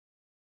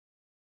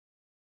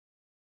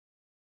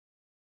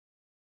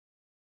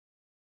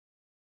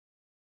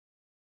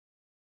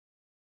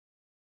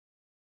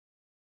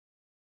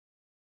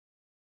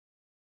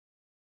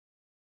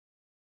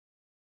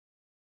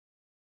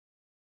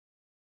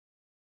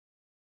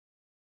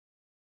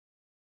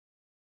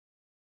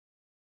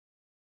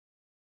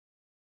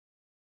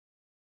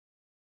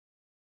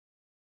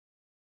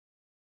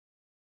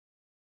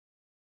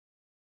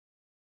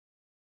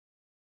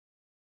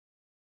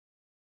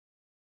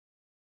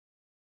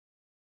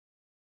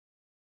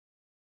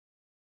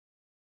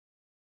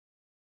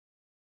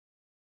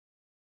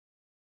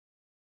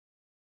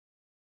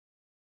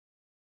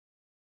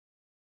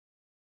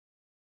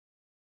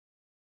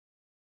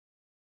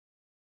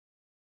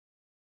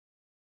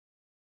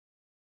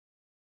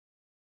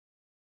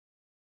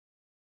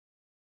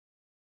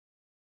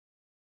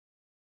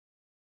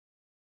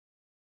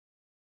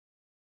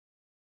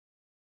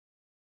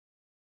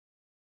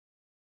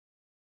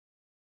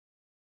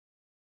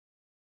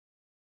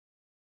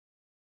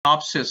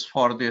Synopsis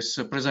for this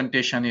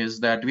presentation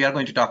is that we are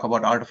going to talk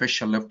about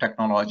artificial lift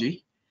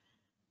technology.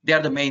 They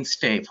are the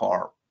mainstay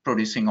for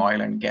producing oil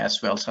and gas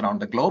wells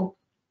around the globe.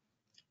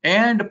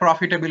 And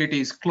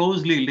profitability is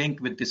closely linked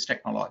with these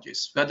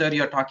technologies, whether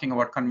you're talking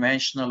about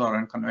conventional or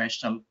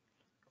unconventional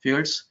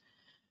fields.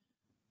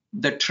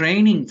 The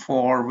training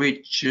for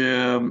which this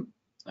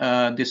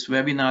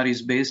webinar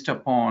is based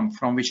upon,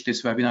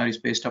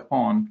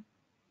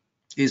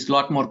 is a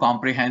lot more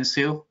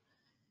comprehensive.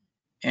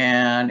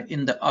 And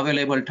in the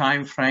available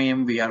time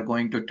frame, we are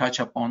going to touch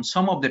upon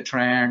some of the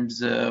trends,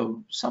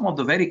 some of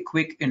the very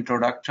quick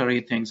introductory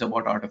things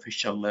about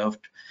artificial lift.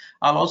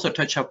 I'll also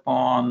touch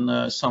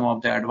upon some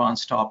of the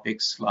advanced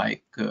topics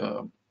like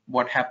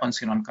what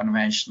happens in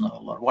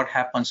unconventional or what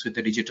happens with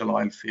the digital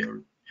oil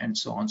field and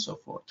so on and so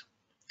forth.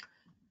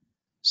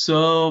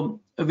 So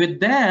with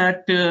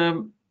that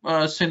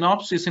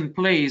synopsis in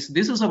place,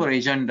 this is our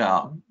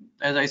agenda.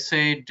 As I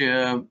said,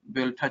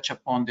 we'll touch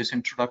upon this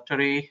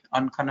introductory,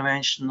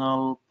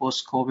 unconventional,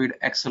 post-COVID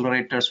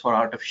accelerators for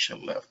artificial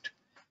lift.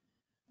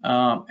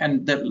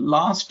 And the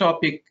last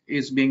topic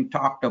is being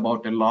talked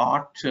about a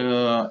lot.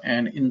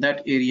 And in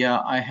that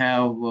area, I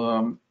have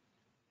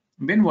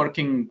been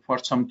working for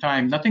some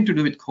time, nothing to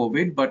do with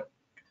COVID, but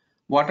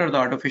what are the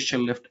artificial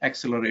lift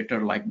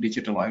accelerator like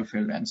digital oil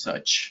field and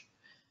such.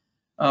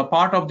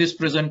 Part of these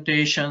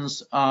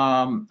presentations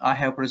I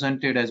have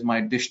presented as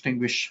my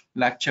distinguished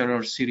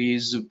lecturer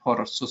series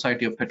for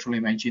Society of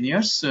Petroleum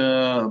Engineers,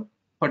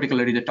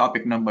 particularly the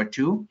topic number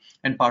 2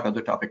 and part of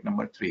the topic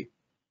number 3.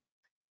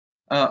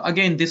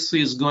 Again, this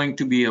is going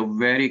to be a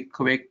very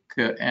quick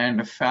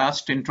and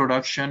fast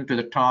introduction to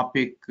the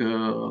topic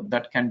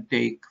that can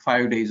take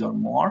 5 days or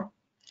more.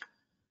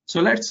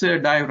 So let's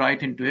dive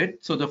right into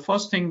it. So the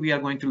first thing we are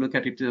going to look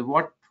at it is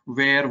what,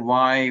 where,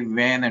 why,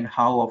 when, and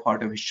how of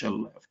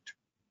artificial lift.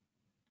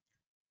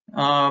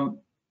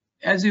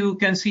 As you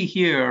can see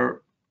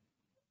here,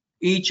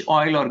 each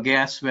oil or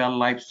gas well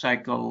life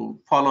cycle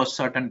follows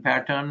certain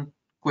pattern,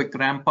 quick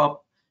ramp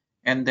up,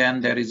 and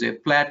then there is a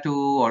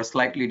plateau or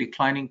slightly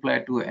declining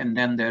plateau, and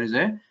then there is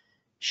a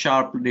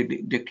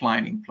sharply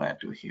declining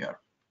plateau here.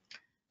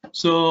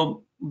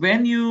 So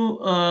when you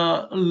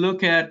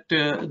look at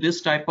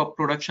this type of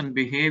production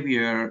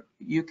behavior,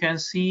 you can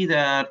see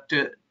that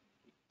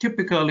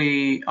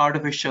typically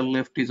artificial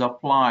lift is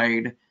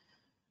applied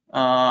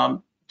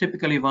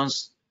typically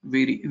once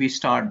we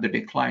start the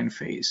decline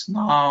phase.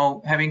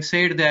 Now, having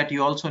said that,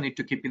 you also need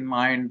to keep in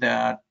mind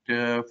that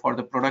for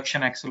the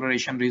production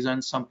acceleration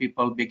reasons, some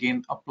people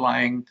begin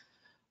applying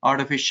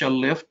artificial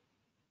lift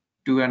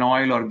to an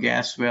oil or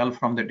gas well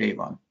from the day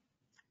one.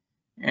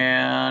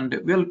 And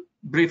we'll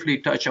briefly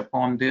touch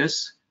upon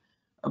this.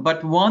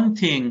 But one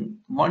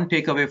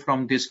takeaway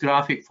from this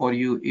graphic for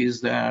you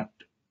is that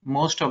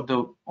most of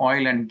the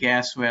oil and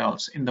gas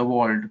wells in the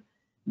world,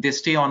 they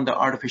stay on the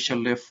artificial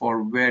lift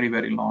for very,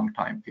 very long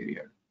time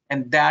period.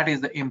 And that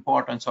is the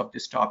importance of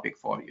this topic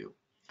for you.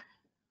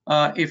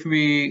 If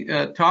we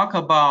talk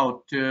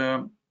about,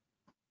 let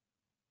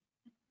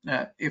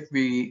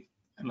me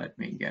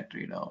get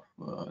rid of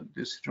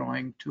this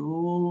drawing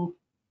tool.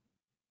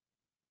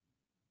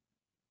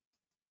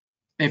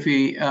 If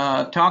we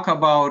talk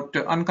about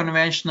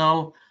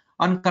unconventional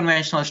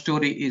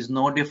story is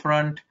no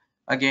different.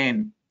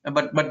 Again,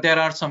 but there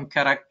are some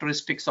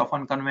characteristics of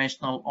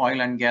unconventional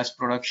oil and gas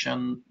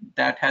production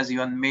that has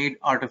even made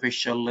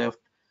artificial lift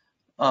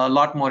a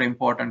lot more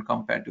important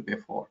compared to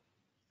before.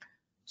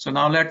 So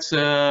now let's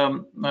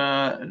dive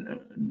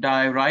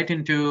right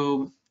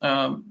into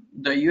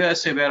the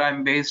USA, where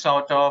I'm based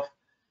out of.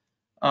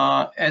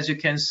 As you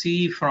can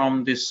see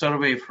from this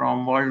survey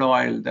from World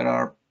Oil, there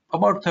are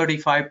about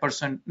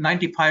 35%,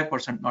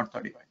 95%, not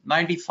 35,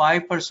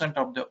 95%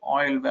 of the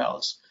oil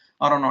wells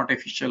are on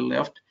artificial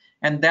lift.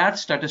 And that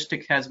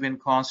statistic has been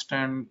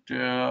constant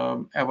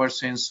ever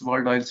since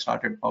World Oil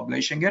started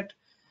publishing it.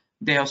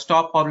 They have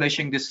stopped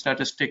publishing these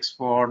statistics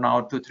for now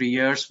 2-3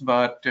 years,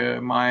 but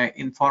my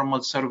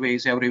informal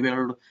surveys have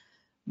revealed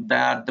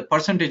that the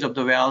percentage of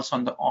the wells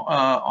on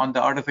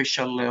the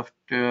artificial lift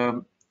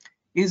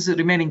is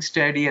remaining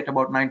steady at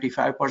about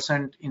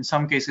 95%. In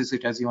some cases,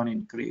 it has even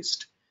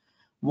increased.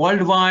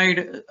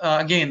 Worldwide,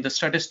 again, the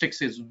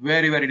statistics is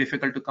very, very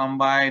difficult to come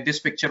by. This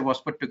picture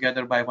was put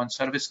together by one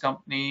service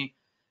company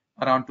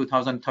around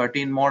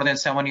 2013, more than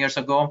 7 years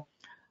ago.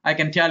 I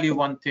can tell you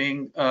one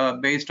thing,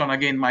 based on,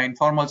 again, my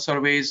informal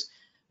surveys,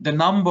 the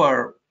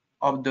number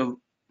of the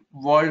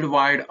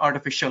worldwide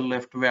artificial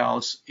lift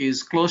wells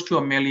is close to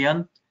 1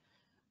 million.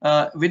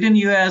 Within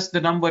US, the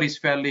number is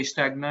fairly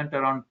stagnant,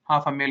 around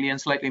 500,000,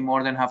 slightly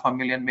more than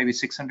 500,000, maybe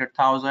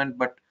 600,000,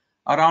 but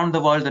around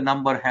the world, the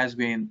number has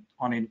been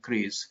on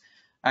increase.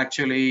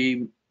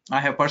 Actually, I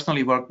have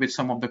personally worked with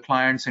some of the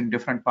clients in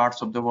different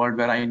parts of the world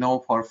where I know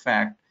for a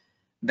fact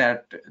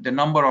that the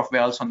number of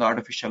wells on the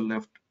artificial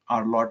lift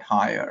are a lot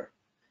higher.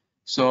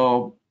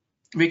 So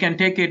we can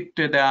take it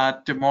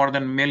that more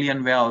than 1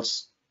 million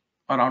wells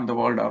around the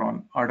world are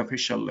on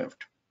artificial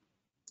lift.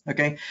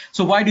 Okay,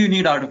 so why do you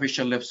need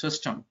artificial lift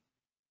system?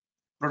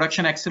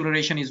 Production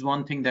acceleration is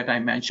one thing that I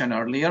mentioned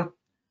earlier.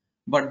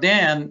 But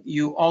then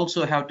you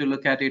also have to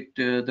look at it,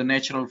 the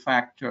natural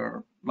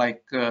factor,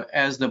 like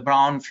as the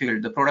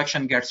brownfield, the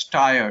production gets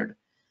tired,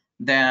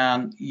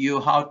 then you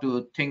have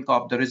to think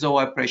of the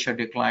reservoir pressure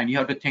decline. You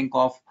have to think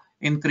of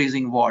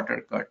increasing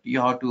water cut.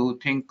 You have to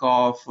think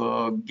of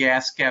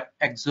gas cap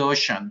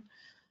exhaustion.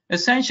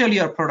 Essentially,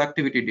 your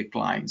productivity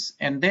declines.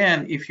 And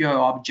then if you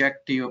have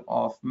objective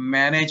of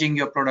managing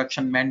your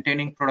production,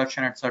 maintaining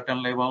production at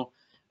certain level,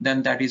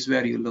 then that is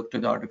where you look to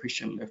the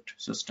artificial lift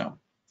system.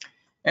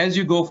 As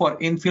you go for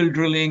infill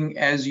drilling,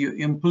 as you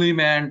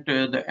implement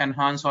the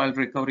enhanced oil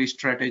recovery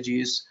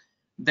strategies,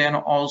 then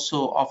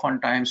also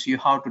oftentimes you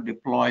have to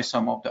deploy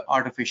some of the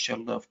artificial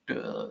lift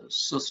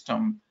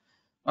system.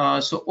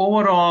 So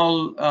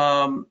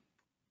overall,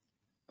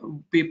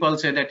 people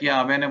say that,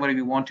 yeah, whenever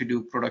we want to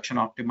do production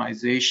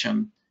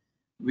optimization,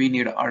 we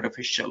need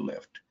artificial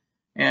lift.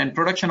 And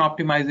production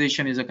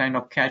optimization is a kind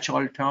of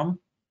catch-all term.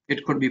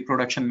 It could be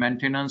production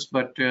maintenance,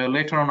 but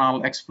later on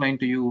I'll explain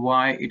to you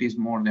why it is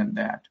more than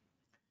that.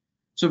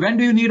 So when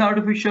do you need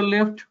artificial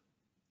lift?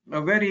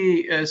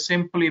 Very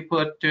simply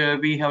put,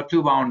 we have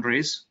two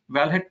boundaries: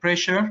 wellhead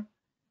pressure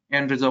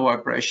and reservoir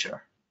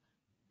pressure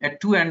at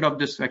two ends of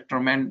the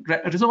spectrum. And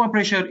reservoir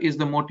pressure is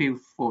the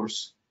motive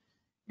force,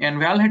 and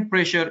wellhead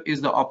pressure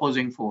is the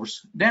opposing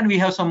force. Then we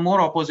have some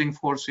more opposing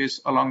forces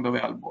along the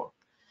wellbore.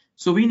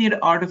 So we need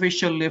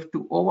artificial lift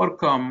to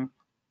overcome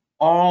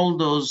all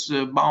those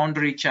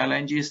boundary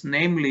challenges.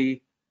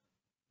 Namely,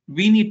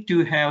 we need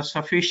to have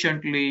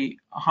sufficiently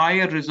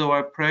higher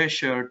reservoir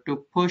pressure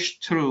to push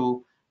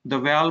through the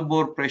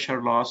wellbore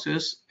pressure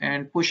losses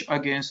and push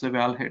against the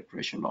wellhead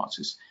pressure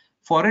losses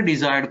for a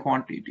desired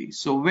quantity.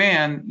 So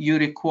when you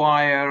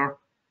require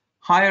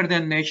higher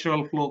than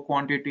natural flow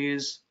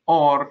quantities,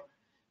 or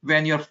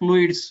when your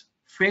fluids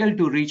fail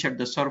to reach at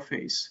the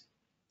surface,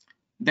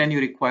 then you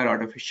require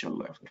artificial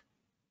lift.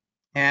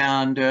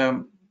 And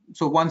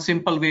so one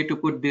simple way to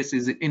put this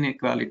is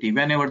inequality.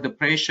 Whenever the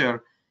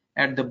pressure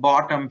at the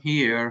bottom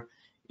here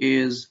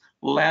is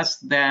less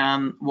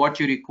than what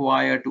you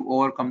require to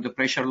overcome the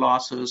pressure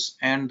losses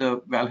and the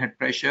wellhead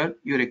pressure,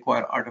 you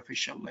require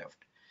artificial lift.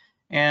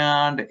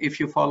 And if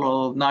you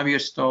follow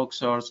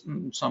Navier-Stokes or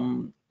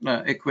some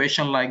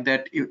equation like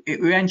that,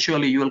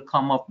 eventually you will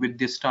come up with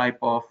this type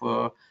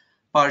of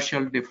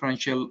partial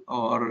differential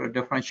or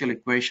differential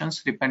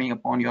equations depending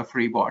upon your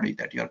free body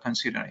that you're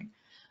considering.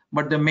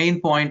 But the main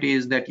point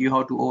is that you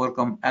have to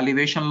overcome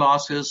elevation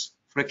losses,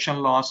 friction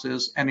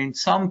losses, and in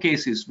some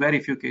cases, very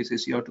few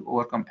cases, you have to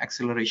overcome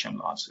acceleration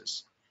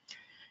losses.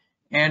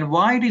 And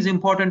why it is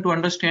important to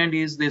understand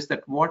is this,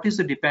 that what is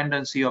the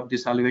dependency of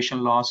these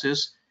elevation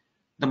losses?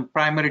 The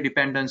primary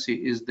dependency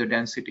is the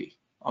density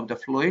of the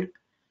fluid.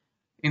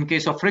 In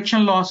case of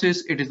friction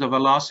losses, it is the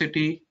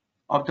velocity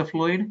of the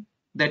fluid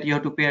that you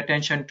have to pay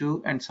attention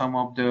to, and some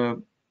of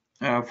the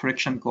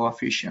friction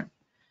coefficient.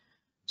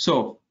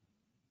 So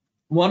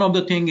one of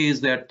the things is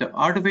that the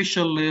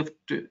artificial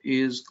lift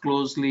is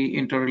closely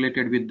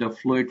interrelated with the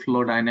fluid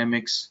flow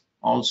dynamics,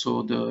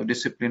 also the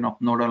discipline of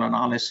nodal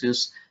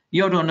analysis.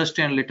 You have to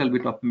understand a little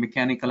bit of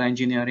mechanical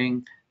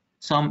engineering,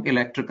 some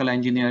electrical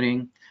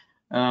engineering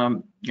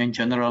in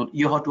general.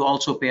 You have to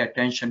also pay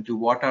attention to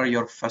what are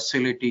your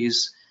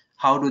facilities,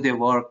 how do they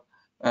work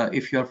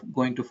if you're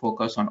going to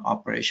focus on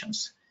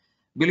operations.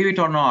 Believe it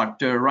or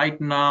not, right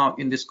now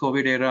in this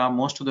COVID era,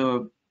 most of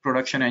the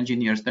production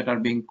engineers that are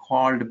being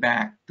called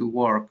back to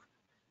work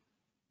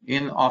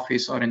in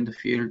office or in the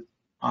field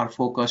are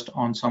focused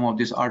on some of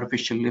these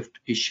artificial lift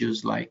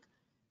issues, like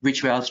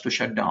which wells to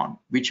shut down,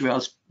 which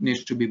wells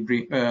needs to be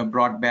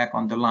brought back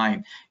on the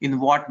line, in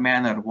what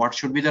manner, what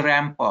should be the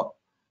ramp up,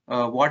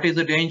 what is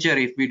the danger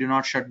if we do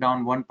not shut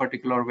down one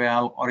particular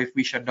well, or if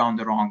we shut down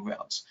the wrong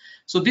wells.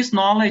 So this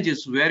knowledge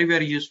is very,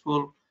 very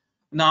useful.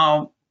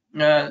 Now,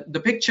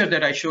 the picture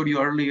that I showed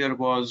you earlier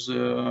was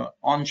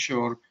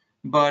onshore,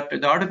 but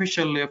the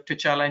artificial lift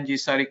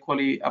challenges are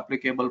equally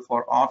applicable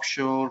for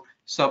offshore,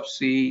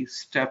 subsea,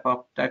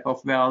 step-up type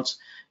of wells.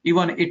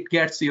 Even it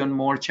gets even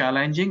more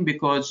challenging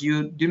because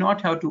you do not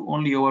have to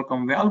only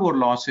overcome wellbore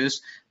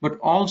losses, but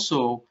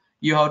also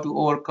you have to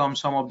overcome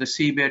some of the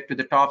seabed to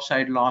the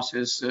topside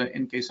losses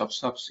in case of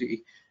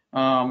subsea.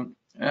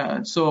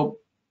 So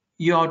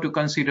you have to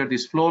consider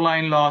these flow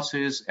line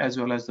losses as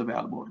well as the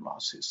wellbore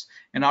losses.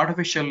 And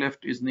artificial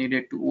lift is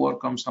needed to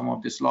overcome some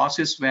of these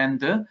losses when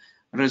the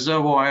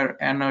reservoir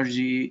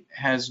energy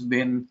has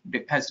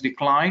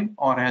declined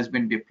or has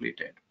been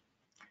depleted.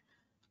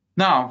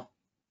 Now,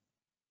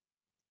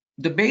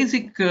 the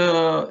basic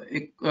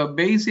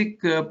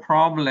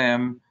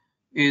problem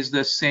is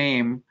the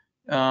same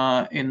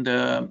in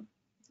the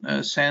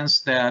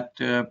sense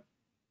that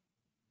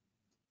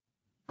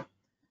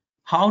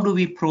how do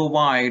we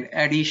provide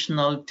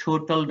additional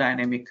total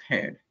dynamic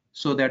head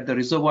so that the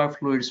reservoir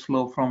fluids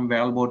flow from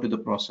wellbore to the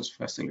process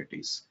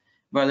facilities,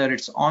 whether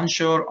it's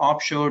onshore,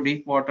 offshore,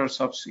 deep water,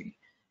 subsea.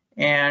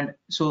 And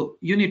so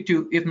you need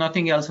to, if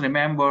nothing else,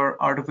 remember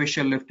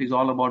artificial lift is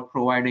all about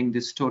providing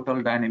this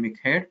total dynamic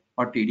head,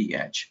 or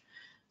TDH.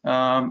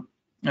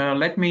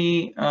 Let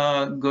me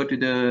go to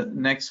the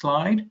next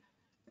slide.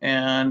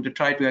 and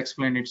try to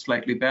explain it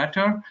slightly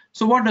better.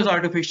 So what does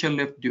artificial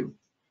lift do?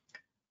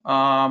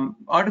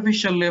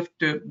 Artificial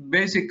lift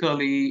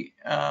basically,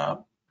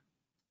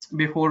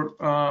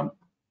 before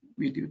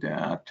we do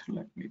that,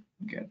 let me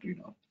get rid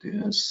of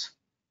this.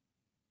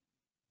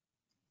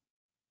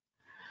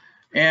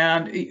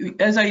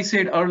 And as I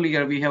said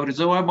earlier, we have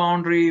reservoir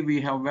boundary, we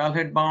have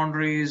wellhead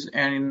boundaries,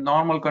 and in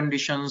normal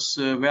conditions,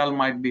 well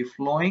might be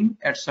flowing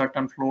at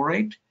certain flow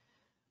rate.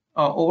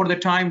 Over the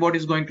time, what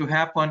is going to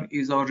happen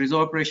is our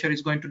reservoir pressure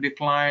is going to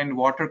decline,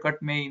 water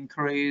cut may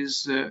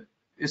increase.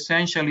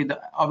 Essentially, the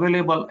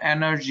available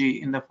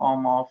energy in the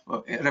form of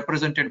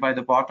represented by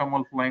the bottom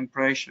wall flowing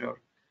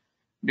pressure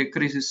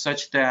decreases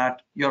such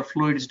that your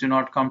fluids do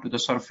not come to the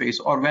surface,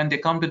 or when they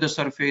come to the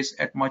surface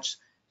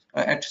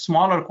at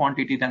smaller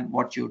quantity than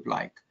what you'd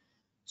like.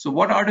 So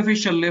what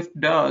artificial lift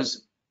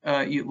does,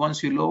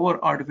 once you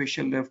lower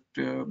artificial lift,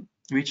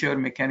 whichever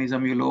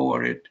mechanism you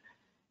lower it,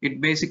 it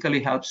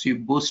basically helps you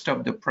boost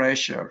up the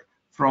pressure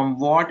from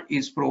what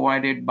is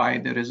provided by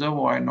the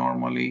reservoir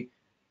normally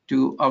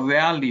to a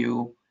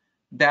value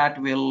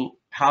that will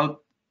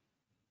help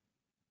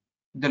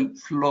the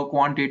flow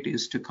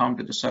quantities to come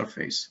to the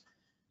surface.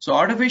 So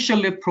artificial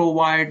lift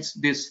provides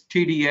this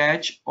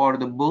TDH, or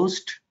the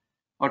boost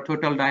or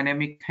total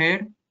dynamic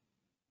head,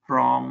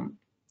 from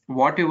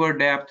whatever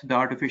depth the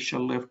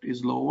artificial lift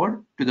is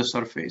lowered to the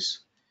surface.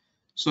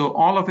 So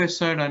all of a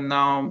sudden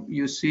now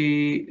you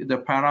see the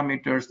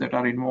parameters that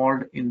are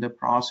involved in the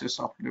process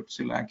of lift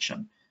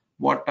selection.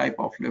 What type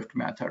of lift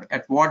method,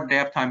 at what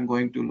depth I'm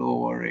going to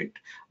lower it,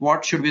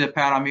 what should be the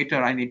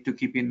parameter I need to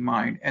keep in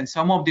mind, and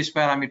some of these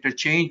parameters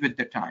change with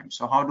the time.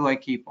 So how do I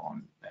keep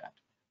on that,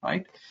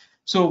 right?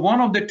 So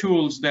one of the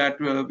tools that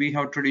we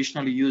have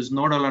traditionally used,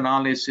 nodal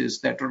analysis,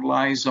 that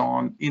relies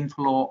on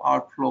inflow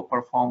outflow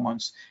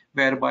performance,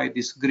 whereby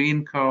this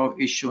green curve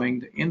is showing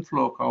the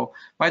inflow curve.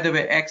 By the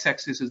way,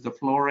 x-axis is the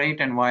flow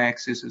rate and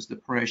y-axis is the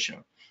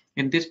pressure.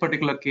 In this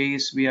particular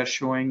case, we are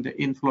showing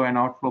the inflow and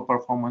outflow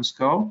performance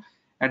curve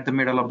at the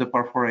middle of the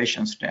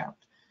perforation step.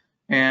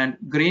 And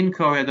green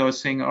curve, as I was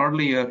saying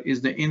earlier,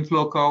 is the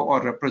inflow curve,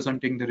 or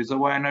representing the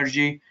reservoir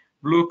energy.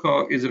 Blue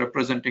curve is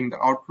representing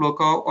the outflow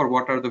curve, or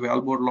what are the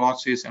wellbore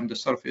losses and the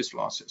surface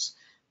losses.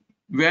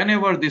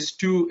 Whenever these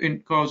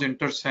two curves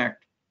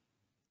intersect,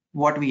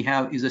 what we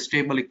have is a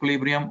stable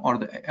equilibrium, or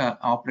the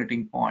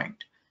operating point.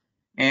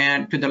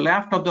 And to the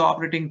left of the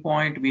operating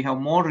point, we have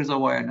more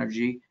reservoir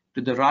energy.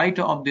 To the right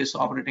of this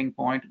operating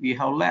point, we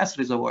have less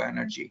reservoir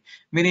energy,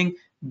 meaning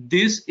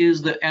this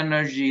is the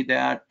energy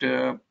that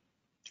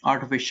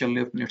artificial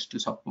lift needs to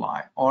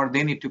supply, or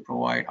they need to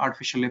provide.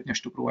 Artificial lift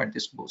needs to provide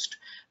this boost.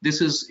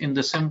 This is in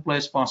the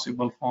simplest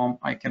possible form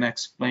I can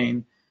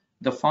explain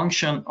the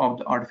function of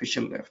the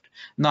artificial lift.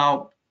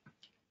 Now,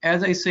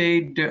 as I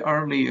said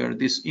earlier,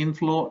 this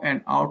inflow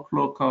and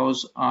outflow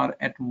curves are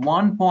at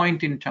one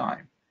point in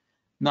time.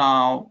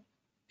 Now,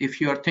 if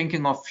you are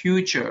thinking of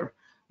future,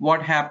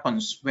 what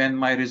happens when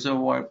my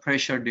reservoir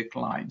pressure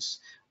declines?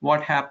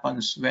 What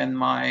happens when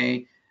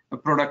my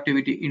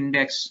productivity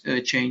index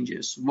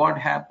changes? What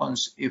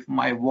happens if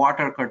my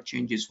water cut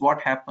changes?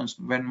 What happens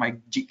when my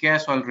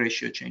gas oil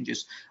ratio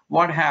changes?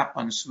 What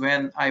happens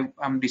when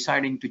I'm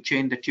deciding to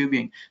change the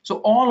tubing? So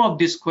all of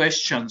these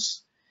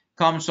questions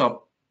comes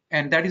up,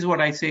 and that is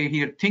what I say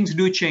here. Things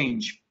do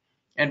change,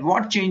 and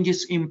what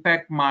changes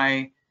impact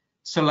my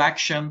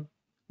selection,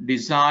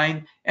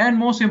 design, and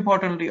most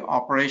importantly,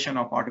 operation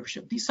of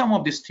artificial. Some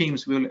of these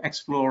themes we'll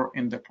explore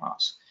in the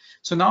class.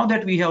 So now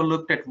that we have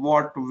looked at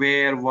what,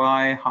 where,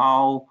 why,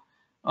 how,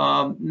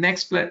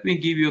 next let me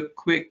give you a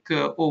quick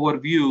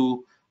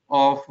overview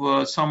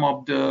of some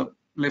of the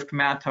lift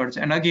methods.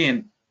 And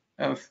again,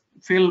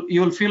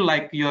 you'll feel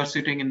like you're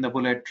sitting in the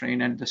bullet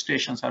train and the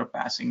stations are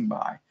passing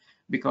by,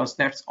 because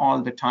that's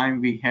all the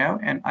time we have.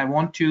 And I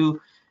want to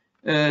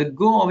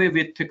go away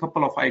with a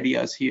couple of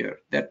ideas here,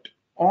 that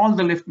all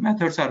the lift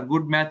methods are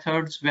good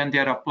methods when they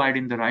are applied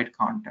in the right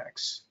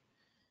context.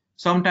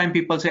 Sometimes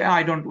people say,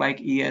 I don't like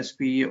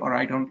ESP, or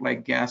I don't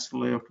like gas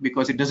lift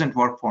because it doesn't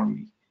work for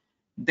me.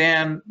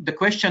 Then the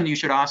question you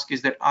should ask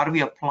is that, are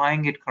we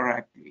applying it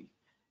correctly?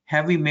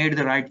 Have we made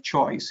the right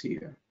choice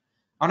here?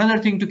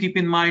 Another thing to keep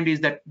in mind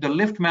is that the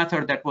lift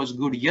method that was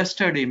good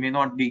yesterday may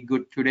not be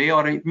good today,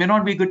 or it may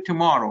not be good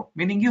tomorrow,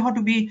 meaning you have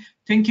to be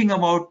thinking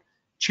about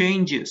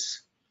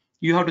changes.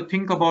 You have to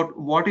think about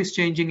what is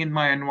changing in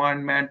my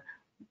environment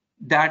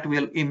that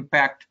will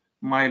impact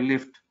my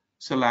lift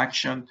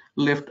selection,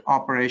 lift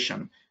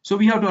operation. So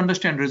we have to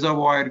understand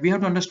reservoir, we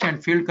have to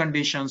understand field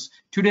conditions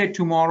today,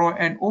 tomorrow,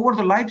 and over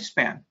the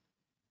lifespan,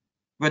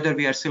 whether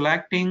we are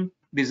selecting,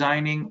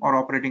 designing, or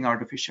operating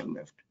artificial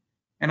lift.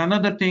 And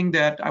another thing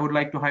that I would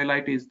like to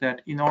highlight is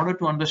that in order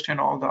to understand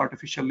all the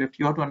artificial lift,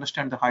 you have to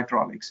understand the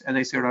hydraulics, as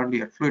I said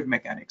earlier, fluid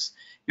mechanics.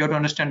 You have to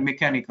understand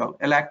mechanical,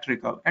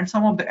 electrical, and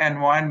some of the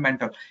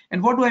environmental.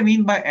 And what do I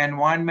mean by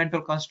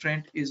environmental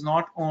constraint is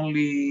not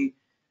only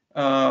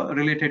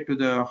related to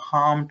the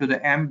harm to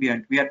the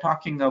ambient. We are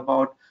talking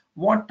about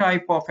what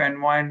type of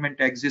environment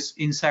exists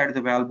inside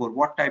the wellbore,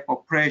 what type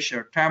of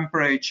pressure,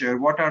 temperature,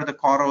 what are the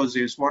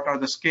corrosives, what are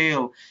the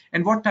scale,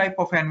 and what type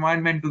of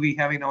environment do we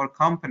have in our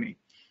company.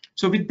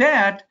 So with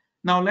that,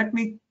 now let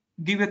me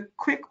give a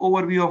quick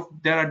overview of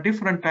there are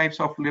different types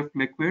of lift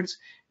liquids,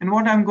 and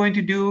what I'm going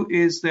to do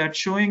is that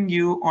showing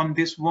you on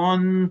this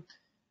one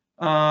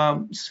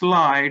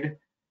slide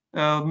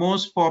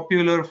most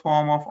popular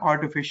form of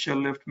artificial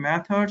lift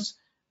methods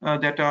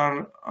that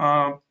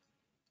are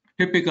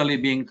typically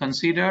being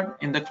considered.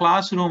 In the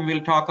classroom,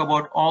 we'll talk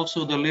about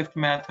also the lift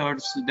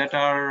methods that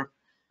are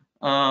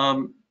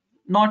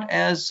not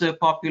as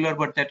popular,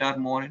 but that are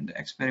more in the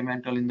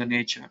experimental in the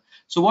nature.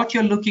 So what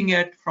you're looking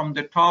at from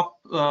the top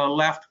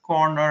left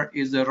corner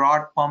is the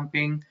rod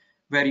pumping,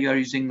 where you are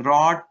using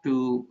rod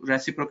to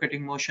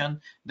reciprocating motion.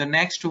 The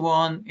next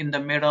one in the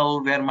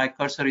middle where my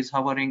cursor is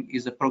hovering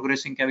is the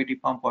progressing cavity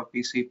pump, or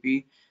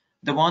PCP.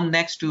 The one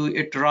next to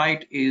it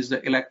right is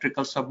the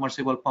electrical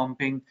submersible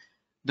pumping.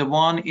 The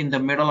one in the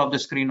middle of the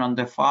screen on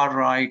the far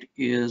right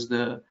is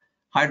the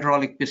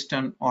hydraulic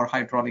piston or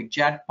hydraulic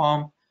jet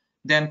pump.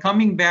 Then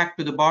coming back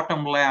to the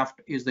bottom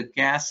left is the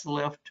gas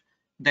lift.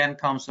 Then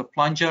comes the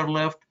plunger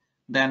lift.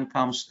 Then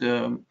comes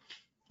the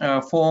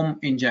foam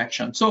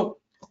injection. So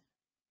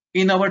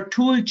in our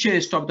tool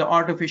chest of the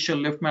artificial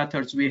lift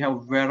methods, we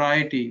have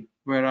variety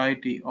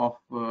of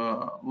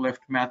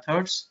lift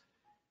methods.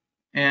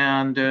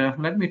 And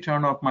let me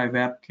turn off my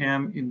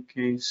webcam in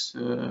case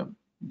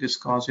this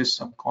causes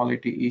some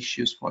quality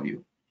issues for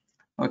you.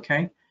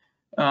 Okay,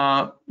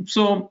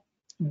 so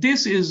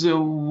this is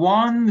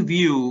one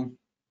view.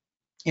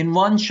 In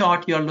one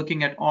shot, you're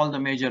looking at all the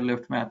major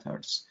lift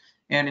methods.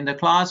 And in the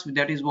class,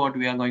 that is what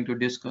we are going to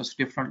discuss: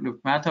 different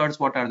lift methods,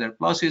 what are their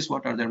pluses,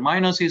 what are their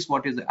minuses,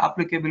 what is the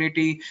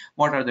applicability,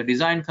 what are the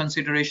design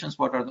considerations,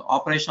 what are the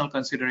operational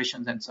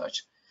considerations, and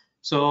such.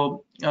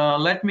 So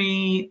let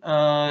me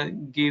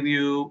give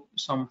you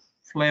some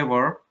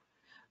flavor.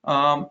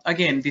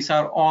 Again, these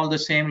are all the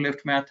same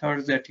lift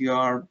methods that you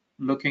are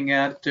looking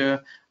at.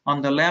 On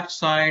the left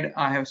side,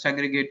 I have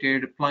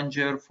segregated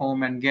plunger,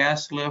 foam, and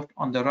gas lift.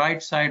 On the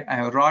right side, I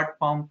have rod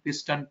pump,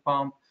 piston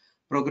pump,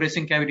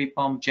 progressing cavity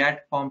pump,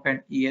 jet pump,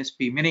 and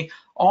ESP, meaning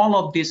all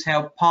of these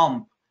have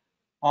pump.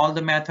 All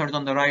the methods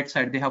on the right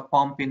side, they have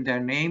pump in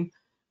their name.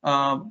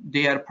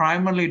 They are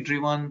primarily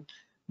driven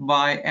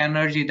by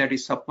energy that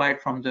is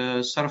supplied from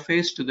the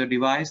surface to the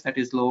device that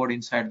is lowered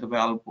inside the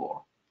valve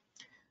bore.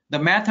 The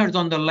methods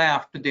on the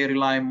left, they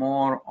rely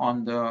more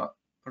on the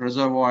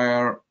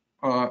reservoir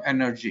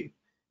energy.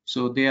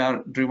 So they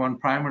are driven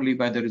primarily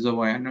by the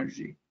reservoir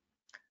energy.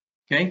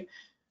 Okay,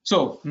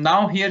 so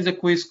now here's a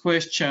quiz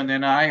question,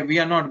 and we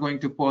are not going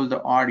to poll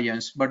the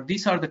audience, but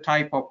these are the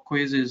type of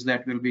quizzes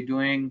that we'll be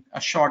doing,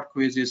 short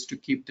quizzes to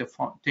keep the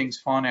things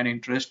fun and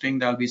interesting.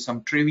 There'll be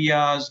some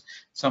trivias,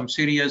 some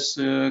serious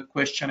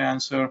question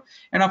answer,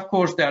 and of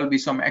course there'll be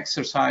some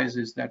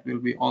exercises that we'll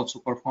be also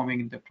performing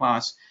in the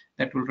class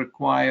that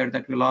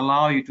will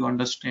allow you to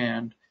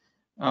understand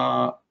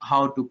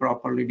how to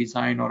properly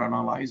design or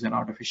analyze an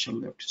artificial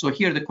lift. So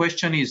here the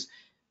question is,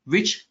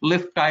 which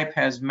lift type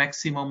has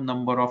maximum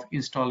number of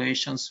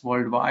installations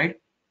worldwide?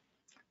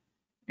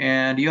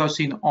 And you have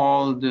seen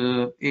all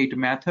the 8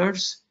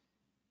 methods.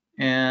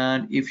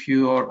 And if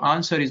your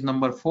answer is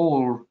number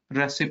 4,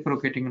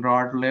 reciprocating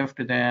rod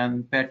lift,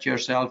 then pat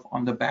yourself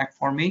on the back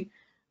for me.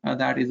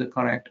 That is the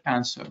correct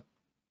answer.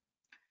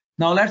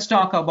 Now let's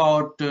talk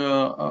about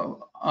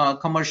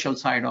commercial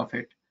side of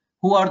it.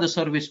 Who are the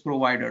service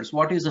providers?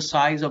 What is the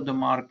size of the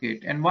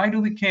market? And why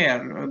do we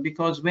care?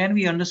 Because when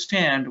we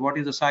understand what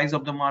is the size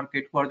of the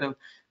market for the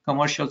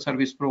commercial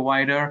service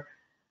provider,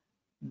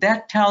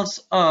 that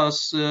tells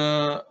us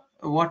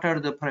what are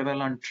the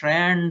prevalent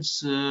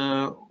trends.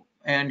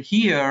 And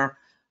here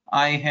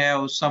I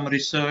have some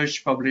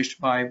research published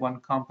by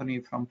one company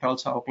from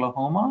Tulsa,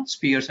 Oklahoma,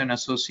 Spears and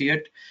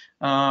Associate.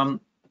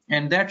 And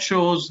that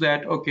shows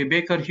that, okay,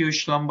 Baker Hughes,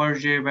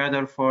 Schlumberger,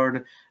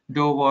 Weatherford,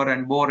 Dover,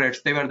 and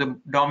Boretz, they were the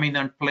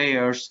dominant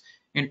players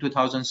in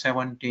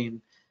 2017.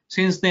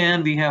 Since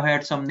then, we have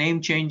had some name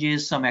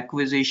changes, some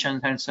acquisitions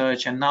and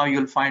such, and now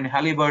you'll find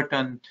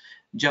Halliburton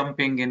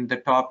jumping in the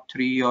top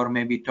 3 or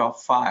maybe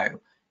top 5,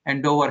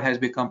 and Dover has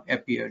become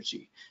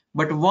Apergy.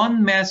 But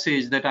one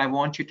message that I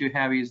want you to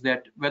have is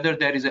that whether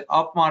there is an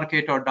up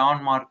market or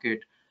down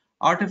market,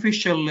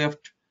 artificial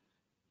lift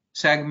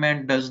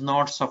segment does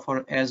not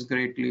suffer as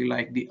greatly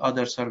like the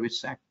other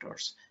service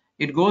sectors.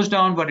 It goes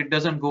down, but it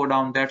doesn't go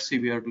down that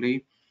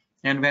severely.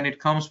 And when it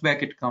comes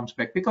back,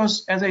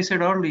 because as I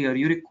said earlier,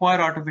 you require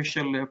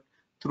artificial lift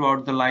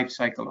throughout the life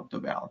cycle of the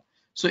valve.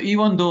 So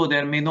even though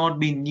there may not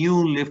be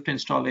new lift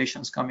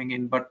installations coming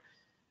in, but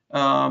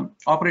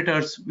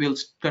operators will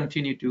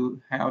continue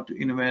to have to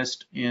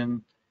invest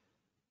in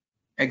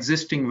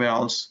existing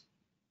valves,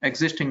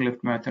 existing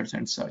lift methods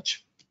and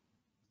such.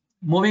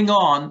 Moving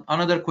on,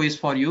 another quiz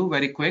for you,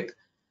 very quick.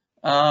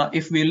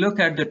 If we look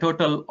at the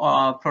total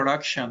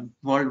production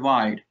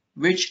worldwide,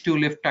 which 2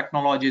 lift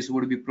technologies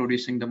would be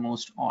producing the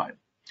most oil?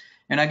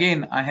 And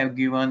again, I have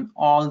given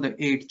all the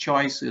 8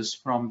 choices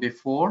from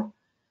before.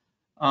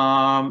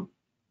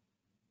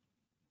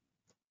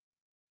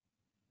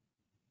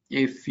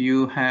 if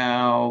you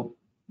have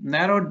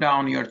narrowed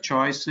down your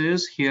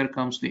choices, here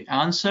comes the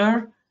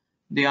answer.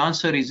 The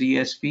answer is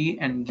ESP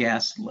and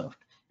gas lift.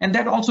 And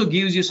that also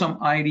gives you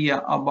some idea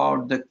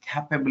about the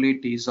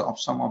capabilities of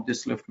some of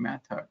this lift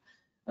method.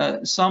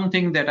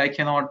 Something that I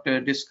cannot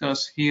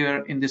discuss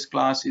here in this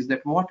class is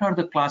that what are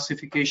the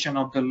classification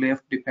of the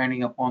lift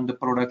depending upon the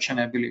production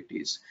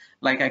abilities.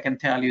 Like I can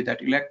tell you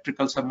that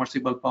electrical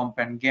submersible pump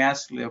and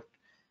gas lift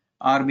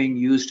are being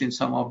used in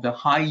some of the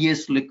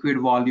highest liquid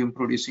volume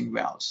producing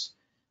valves.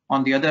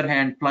 On the other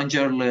hand,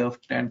 plunger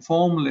lift and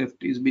foam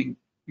lift is being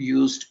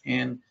used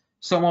in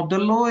some of the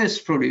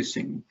lowest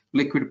producing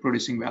liquid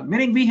producing valve,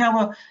 meaning we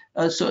have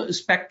a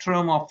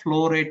spectrum of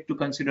flow rate to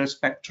consider,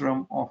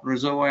 spectrum of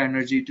reservoir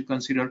energy to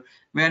consider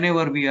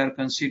whenever we are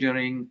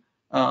considering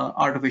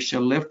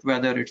artificial lift,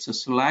 whether it's a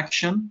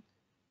selection,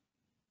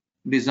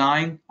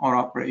 design, or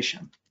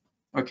operation.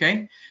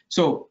 Okay,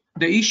 so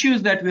the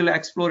issues that we'll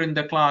explore in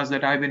the class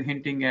that I've been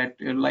hinting at,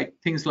 like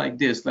things like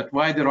this, that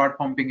why the rod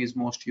pumping is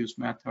most used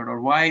method,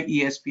 or why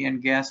ESP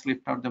and gas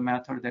lift are the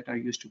method that are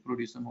used to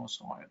produce the most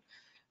oil.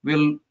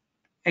 We'll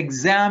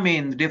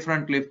examine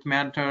different lift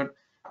method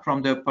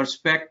from the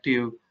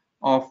perspective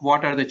of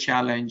what are the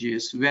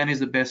challenges, when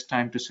is the best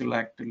time to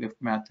select the lift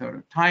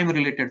method, time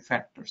related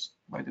factors.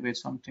 By the way,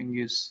 something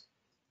is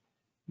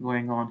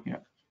going on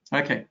here.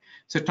 Okay,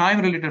 so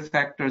time related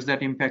factors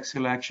that impact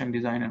selection,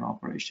 design, and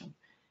operation.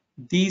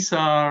 These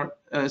are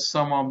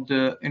some of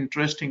the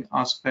interesting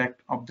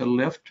aspect of the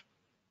lift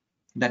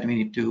that we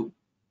need to.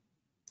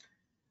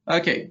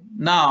 Okay,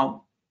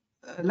 now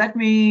let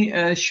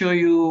me show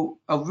you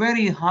a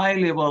very high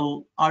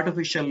level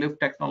artificial lift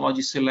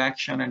technology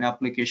selection and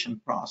application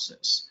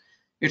process.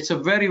 It's a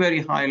very, very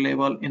high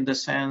level in the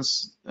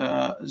sense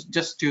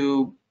just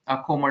to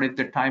accommodate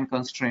the time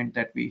constraint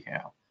that we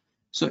have.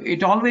 So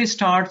it always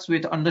starts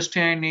with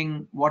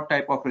understanding what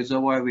type of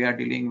reservoir we are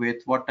dealing with,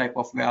 what type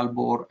of valve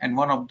bore, and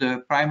one of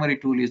the primary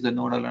tool is the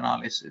nodal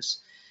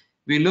analysis.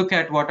 We look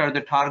at what are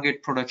the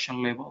target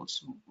production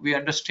levels. We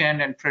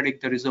understand and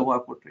predict the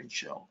reservoir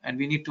potential, and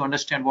we need to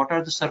understand what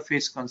are the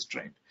surface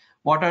constraints,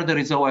 what are the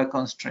reservoir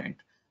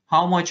constraints,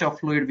 how much of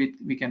fluid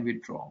we can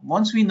withdraw.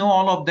 Once we know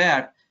all of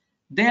that,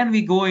 then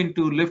we go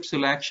into lift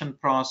selection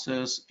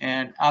process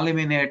and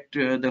eliminate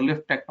the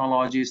lift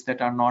technologies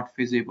that are not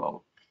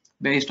feasible,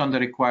 based on the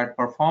required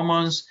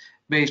performance,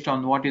 based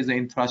on what is the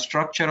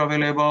infrastructure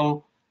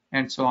available,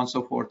 and so on and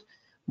so forth.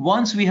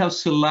 Once we have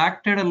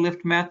selected a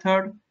lift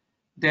method,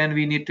 then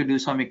we need to do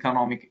some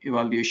economic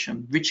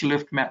evaluation, which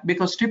lift method,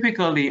 because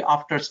typically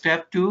after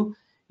step 2,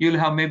 you'll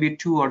have maybe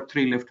 2 or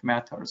 3 lift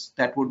methods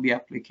that would be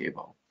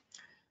applicable.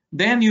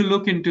 Then you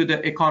look into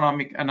the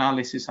economic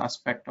analysis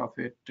aspect of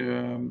it.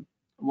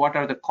 What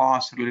are the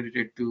costs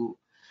related to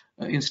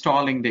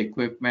installing the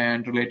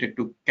equipment, related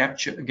to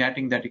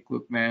getting that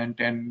equipment,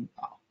 and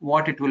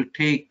what it will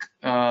take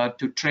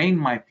to train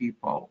my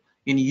people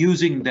in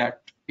using that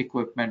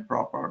equipment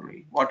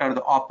properly. What are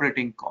the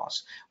operating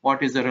costs?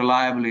 What is the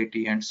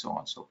reliability, and so on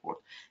and so forth.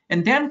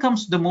 And then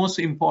comes the most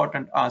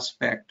important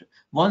aspect.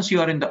 Once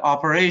you are in the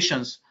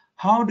operations,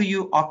 how do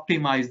you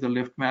optimize the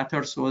lift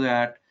method so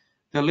that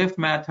the lift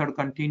method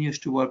continues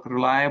to work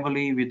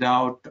reliably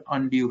without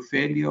undue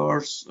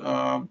failures,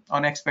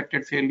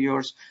 unexpected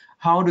failures?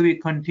 How do we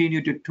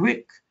continue to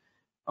tweak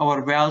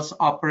our valves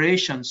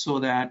operations so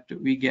that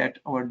we get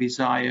our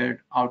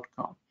desired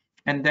outcome?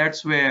 And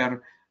that's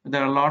where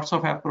there are lots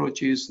of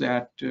approaches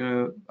that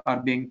are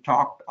being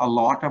talked a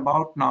lot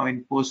about now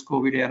in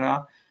post-COVID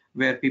era,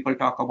 where people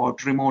talk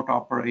about remote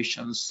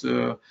operations,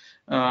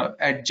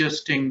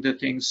 adjusting the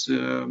things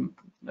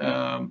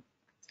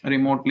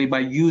remotely by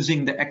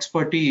using the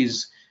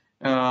expertise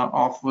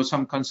of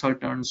some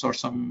consultants or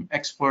some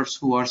experts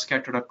who are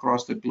scattered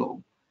across the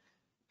globe.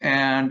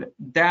 And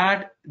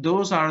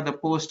those are the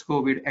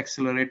post-COVID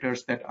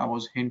accelerators that I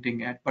was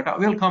hinting at, but I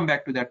will come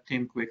back to that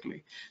theme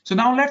quickly. So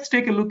now let's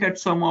take a look at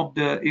some of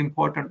the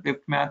important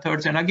lift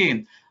methods. And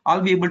again,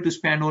 I'll be able to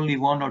spend only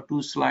 1 or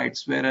 2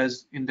 slides,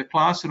 whereas in the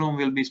classroom,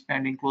 we'll be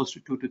spending close to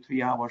 2 to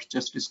 3 hours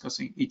just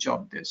discussing each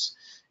of this,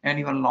 and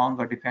even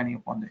longer depending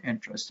upon the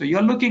interest. So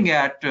you're looking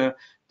at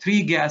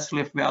 3 gas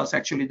lift valves.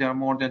 Actually, there are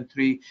more than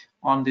 3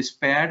 on this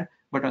pad,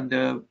 but on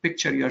the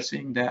picture you're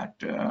seeing that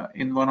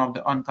in one of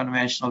the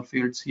unconventional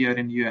fields here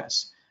in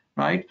US,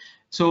 right?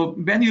 So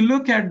when you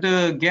look at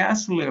the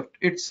gas lift,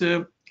 it's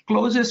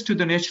closest to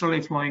the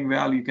naturally flowing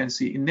valve. You can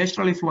see in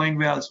naturally flowing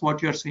valves,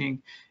 what you're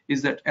seeing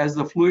is that as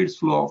the fluids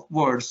flow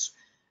upwards,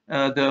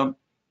 the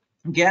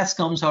gas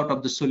comes out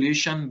of the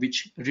solution,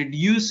 which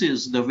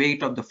reduces the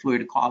weight of the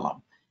fluid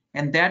column,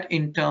 and that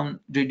in turn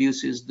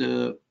reduces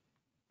the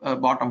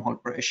bottom hole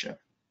pressure.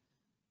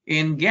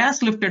 In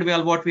gas lifted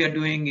valve, what we are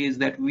doing is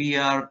that we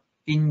are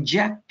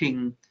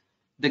injecting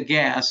the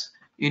gas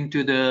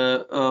into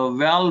the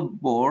valve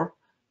bore,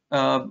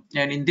 and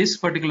in this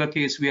particular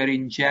case, we are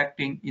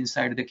injecting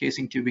inside the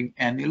casing tubing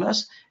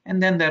annulus,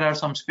 and then there are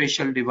some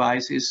special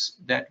devices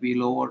that we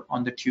lower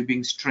on the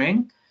tubing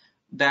string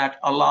that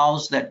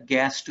allows that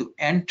gas to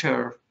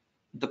enter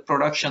the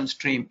production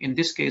stream. In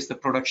this case, the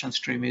production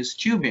stream is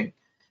tubing.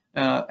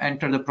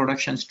 enter the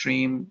production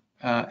stream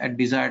at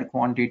desired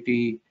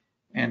quantity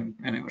and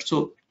whenever.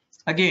 So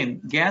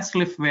again, gas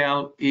lift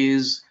valve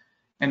is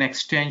an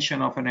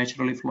extension of a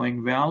naturally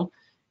flowing valve,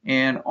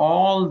 and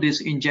all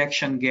this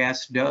injection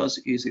gas does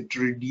is it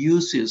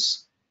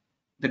reduces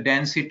the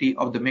density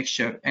of the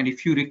mixture. And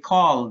if you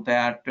recall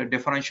that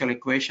differential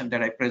equation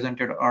that I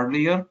presented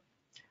earlier,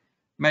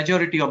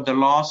 majority of the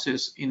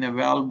losses in a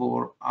valve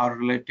bore are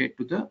related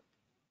to the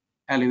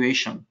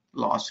elevation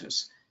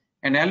losses,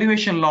 and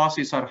elevation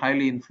losses are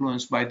highly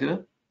influenced by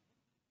the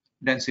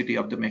density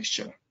of the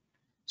mixture.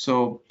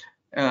 So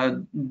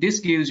this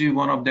gives you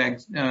one of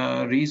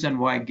the reason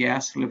why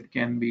gas lift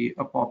can be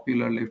a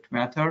popular lift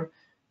method.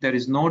 There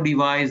is no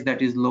device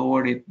that is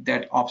lowered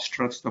that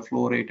obstructs the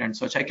flow rate and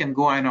such. I can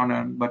go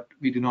on, but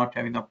we do not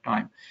have enough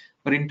time.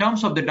 But in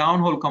terms of the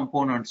downhole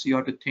components, you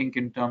have to think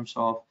in terms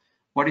of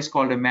what is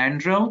called a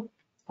mandrel,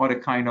 or a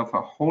kind of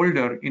a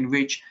holder in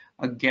which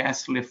a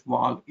gas lift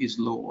valve is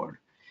lowered.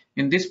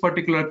 In this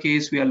particular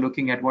case, we are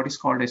looking at what is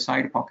called a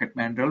side pocket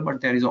mandrel,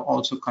 but there is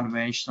also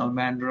conventional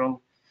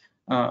mandrel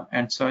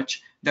and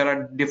such. There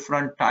are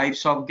different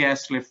types of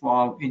gas lift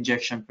valve,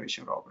 injection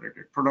pressure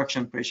operated,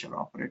 production pressure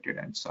operated,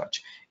 and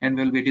such. And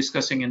we'll be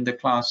discussing in the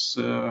class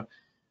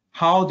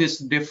how these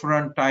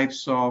different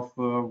types of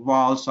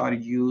valves are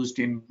used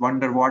in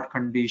under what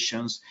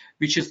conditions,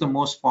 which is the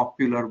most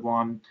popular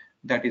one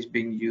that is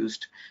being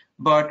used.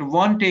 But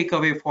one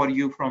takeaway for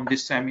you from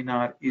this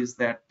seminar is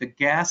that the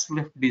gas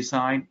lift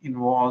design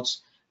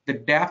involves the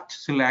depth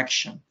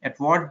selection. At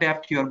what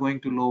depth you are going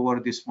to lower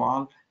this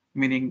valve,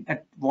 meaning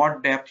at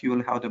what depth you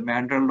will have the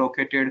mandrel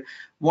located,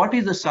 what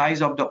is the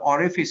size of the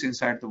orifice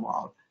inside the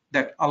valve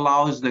that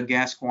allows the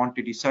gas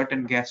quantity,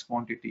 certain gas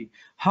quantity.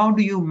 How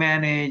do you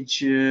manage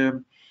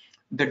the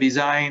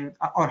design,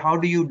 or how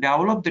do you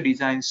develop the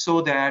design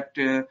so that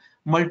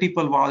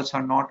multiple valves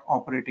are not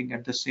operating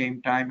at the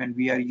same time, and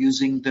we are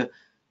using the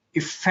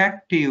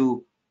effective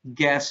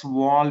gas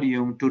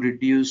volume to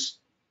reduce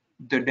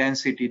the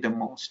density the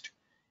most.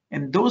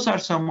 And those are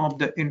some of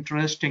the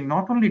interesting,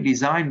 not only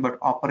design, but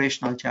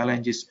operational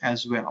challenges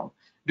as well.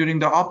 During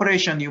the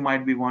operation, you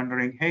might be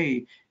wondering,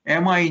 hey,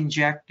 am I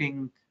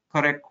injecting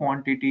correct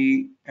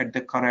quantity at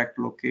the correct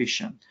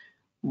location?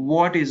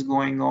 What is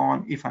going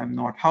on if I'm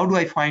not? How do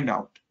I find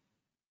out?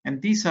 And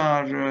these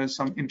are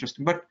some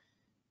interesting. But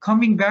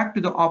coming back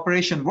to the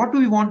operation, what do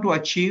we want to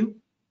achieve?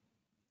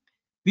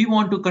 We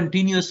want to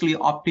continuously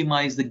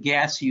optimize the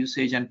gas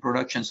usage and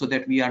production so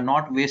that we are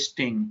not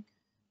wasting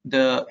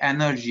the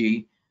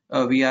energy.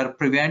 We are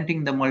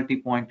preventing the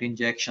multi-point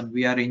injection.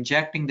 We are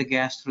injecting the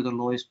gas through the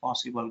lowest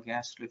possible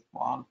gas lift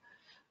valve.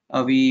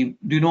 We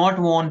do not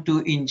want to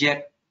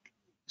inject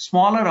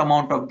smaller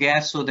amount of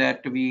gas so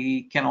that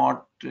we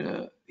cannot,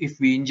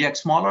 if we inject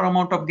smaller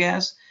amount of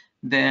gas,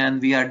 then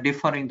we are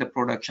deferring the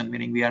production,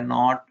 meaning we are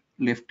not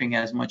lifting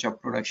as much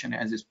of production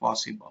as is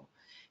possible.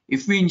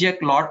 If we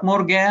inject a lot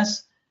more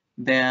gas,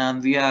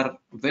 then we are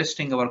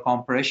wasting our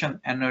compression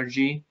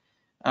energy.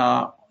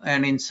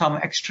 And in some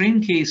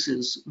extreme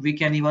cases, we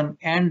can even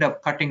end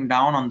up cutting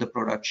down on the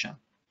production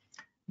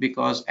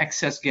because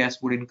excess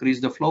gas would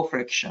increase the flow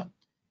friction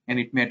and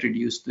it may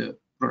reduce the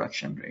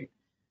production rate.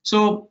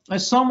 So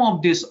some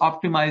of this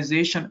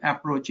optimization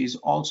approaches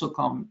also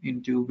come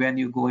into when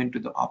you go into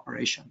the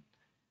operation.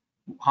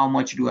 How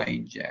much do I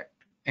inject?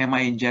 Am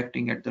I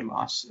injecting at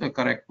the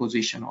correct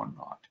position or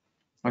not?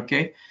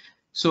 Okay.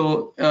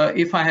 So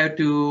if I have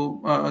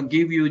to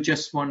give you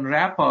just one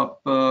wrap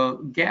up,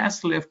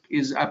 gas lift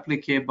is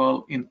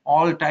applicable in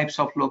all types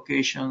of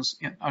locations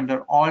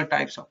under all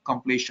types of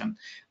completion,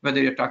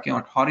 whether you're talking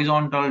about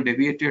horizontal,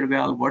 deviated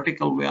well,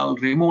 vertical well,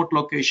 remote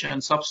location,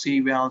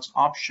 subsea wells,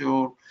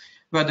 offshore,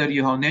 whether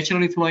you have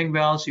naturally flowing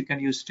wells, you can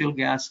use still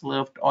gas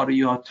lift, or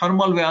you have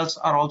thermal wells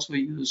are also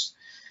used.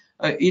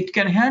 It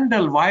can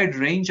handle wide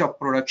range of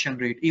production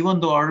rate,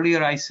 even though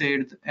earlier I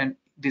said, and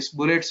this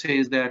bullet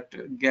says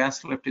that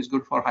gas lift is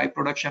good for high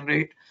production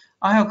rate.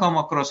 I have come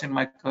across in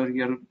my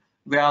career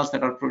wells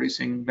that are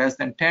producing less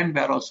than 10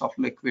 barrels of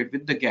liquid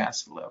with the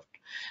gas lift.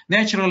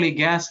 Naturally,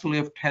 gas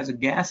lift has a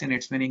gas in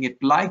it, meaning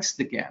it likes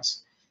the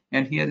gas.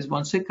 And here is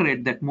one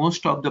secret that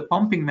most of the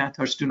pumping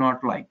methods do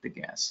not like the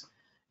gas.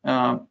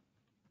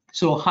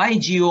 So high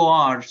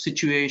GOR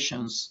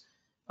situations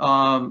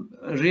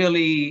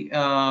really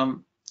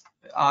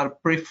are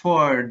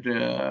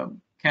preferred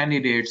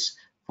candidates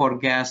for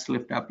gas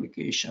lift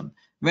application.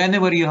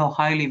 Whenever you have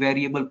highly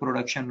variable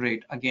production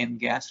rate, again,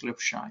 gas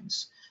lift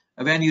shines.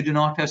 When you do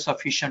not have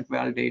sufficient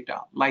well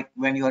data, like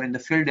when you are in the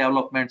field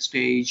development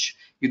stage,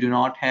 you do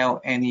not have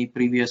any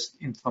previous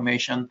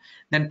information,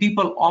 then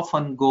people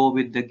often go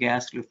with the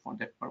gas lift for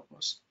that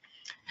purpose.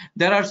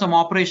 There are some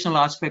operational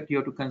aspects you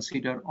have to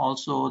consider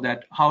also,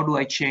 that how do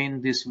I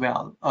chain these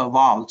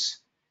valves?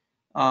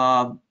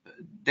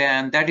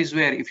 Then that is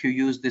where if you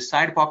use the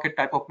side pocket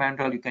type of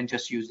mandrel, you can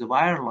just use the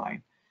wire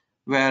line.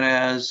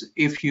 Whereas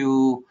if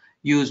you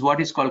use what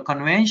is called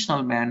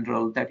conventional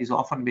mandrel, that is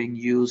often being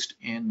used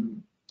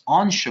in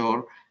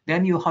onshore,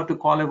 then you have to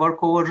call a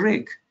workover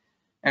rig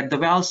at the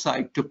valve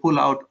site to pull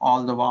out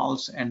all the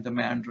valves and the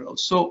mandrels.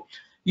 So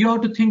You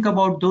have to think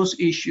about those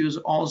issues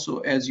also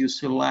as you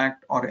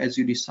select or as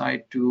you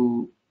decide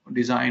to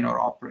design or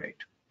operate,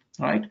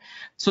 right?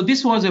 So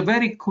this was a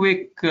very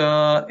quick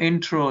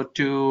intro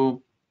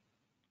to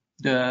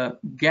the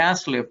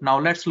gas lift. Now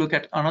let's look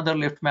at another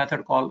lift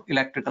method called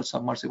electrical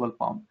submersible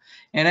pump.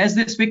 And as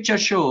this picture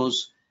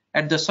shows,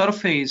 at the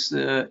surface,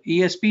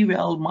 ESP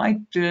well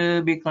might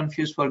be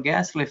confused for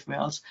gas lift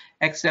wells,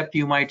 except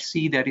you might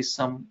see there is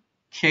some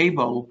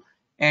cable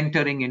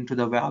entering into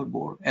the valve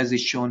bore, as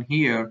is shown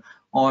here,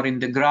 or in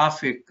the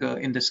graphic,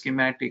 in the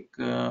schematic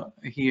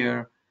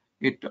here,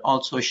 it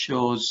also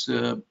shows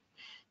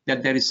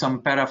that there is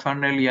some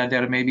paraphernalia.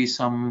 There may be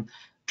some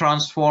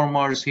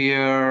transformers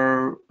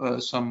here,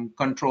 some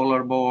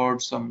controller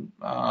boards, some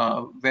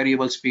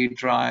variable speed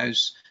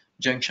drives,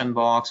 junction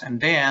box, and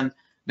then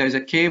there's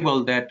a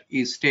cable that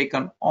is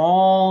taken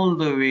all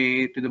the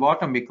way to the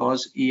bottom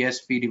because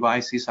ESP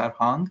devices are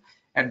hung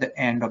at the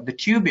end of the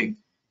tubing.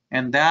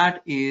 And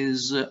that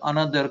is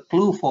another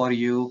clue for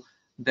you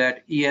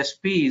that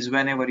ESPs,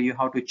 whenever you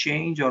have to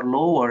change or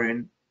lower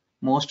in,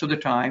 most of the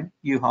time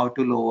you have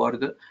to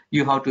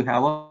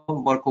have a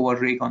workover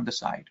rig on the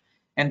side.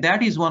 And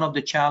that is one of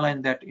the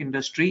challenge that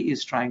industry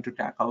is trying to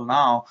tackle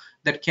now,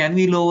 that can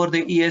we lower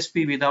the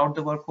ESP without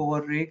the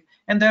workover rig?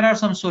 And there are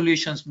some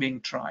solutions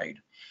being tried.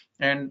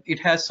 And it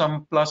has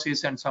some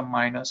pluses and some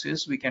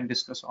minuses. We can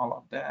discuss all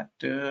of that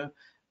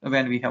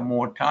when we have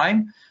more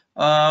time.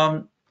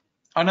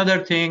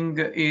 Another thing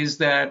is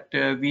that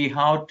we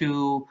have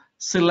to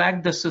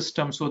select the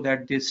system so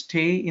that they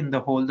stay in the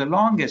hole the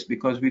longest,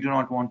 because we do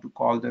not want to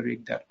call the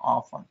rig that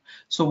often.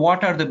 So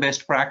what are the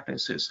best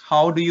practices?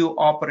 How do you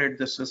operate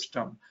the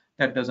system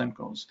that doesn't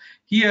close?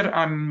 Here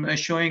I'm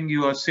showing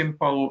you a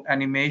simple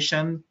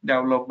animation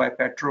developed by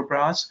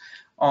Petrobras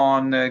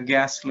on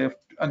gas lift,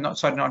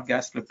 not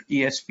gas lift,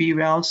 ESP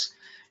wells.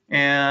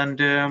 And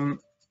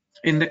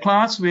in the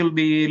class, we'll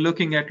be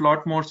looking at a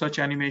lot more such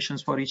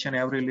animations for each and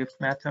every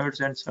lift methods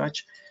and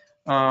such.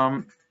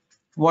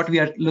 What we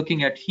are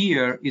looking at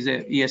here is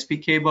a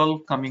ESP cable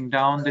coming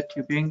down the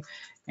tubing,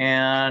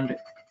 and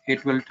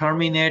it will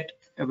terminate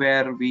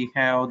where we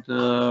have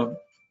the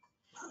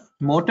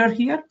motor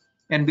here,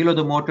 and below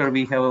the motor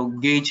we have a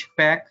gauge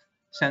pack,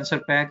 sensor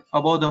pack.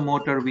 Above the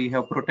motor we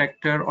have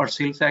protector or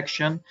seal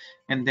section,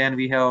 and then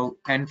we have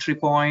entry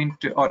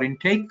point or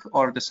intake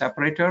or the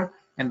separator,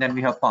 and then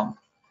we have pump.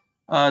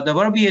 The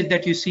verbiage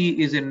that you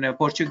see is in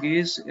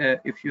Portuguese,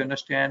 if you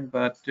understand,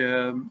 but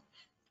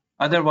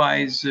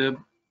otherwise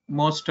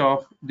most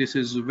of this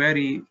is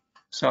very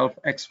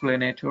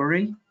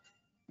self-explanatory.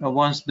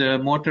 Once the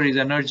motor is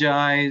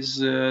energized,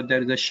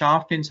 there is a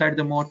shaft inside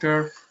the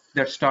motor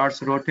that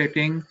starts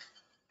rotating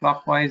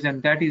clockwise,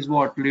 and that is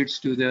what leads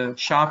to the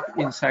shaft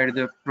inside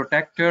the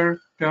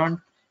protector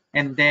turn,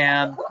 and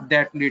then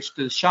that leads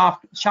to the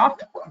shaft.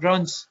 Shaft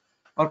runs,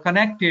 or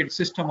connected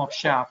system of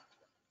shaft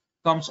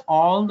comes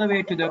all the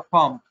way to the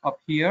pump up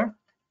here.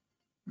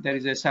 There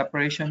is a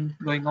separation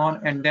going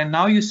on, and then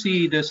now you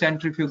see the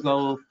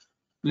centrifugally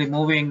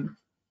moving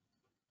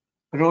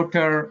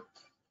rotor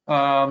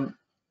and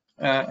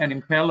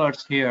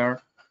impellers here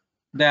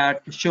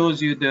that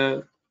shows you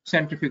the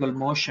centrifugal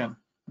motion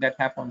that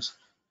happens.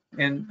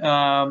 And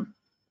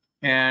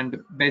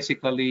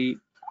basically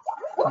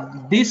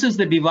this is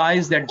the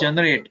device that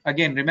generate,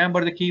 again,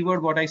 remember the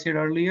keyword what I said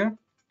earlier,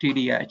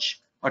 TDH,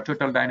 or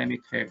total dynamic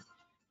head.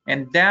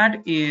 And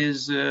that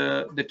is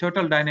the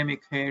total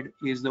dynamic head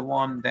is the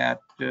one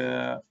that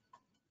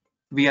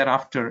we are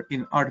after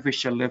in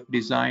artificial lift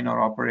design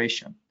or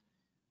operation.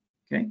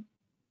 Okay.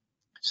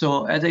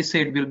 So as I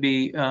said, we'll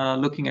be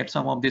looking at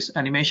some of this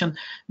animation.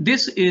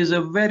 This is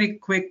a very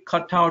quick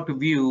cutout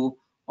view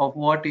of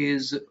what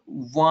is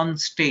one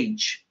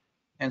stage.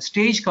 And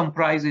stage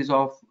comprises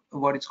of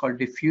what is called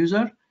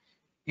diffuser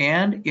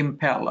and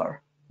impeller,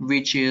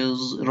 which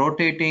is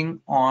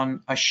rotating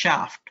on a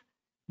shaft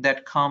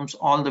that comes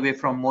all the way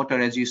from motor,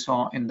 as you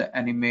saw in the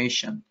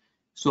animation.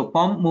 So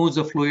pump moves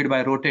the fluid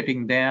by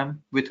rotating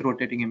them with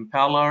rotating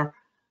impeller,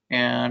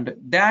 and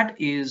that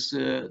is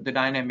the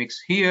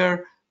dynamics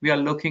here. We are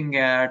looking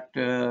at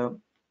the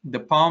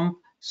pump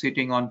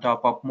sitting on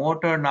top of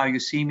motor. Now you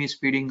see me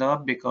speeding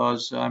up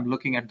because I'm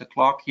looking at the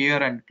clock here,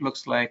 and it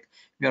looks like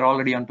we are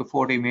already onto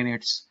 40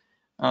 minutes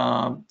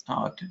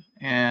out.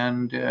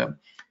 And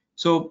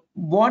so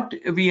what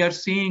we are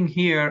seeing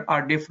here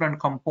are different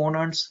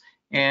components,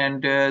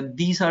 and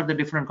these are the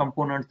different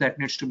components that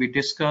needs to be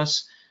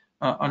discussed,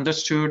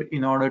 understood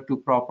in order to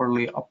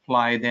properly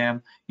apply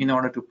them, in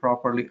order to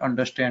properly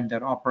understand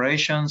their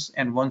operations.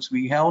 And once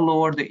we have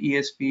lowered the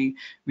ESP,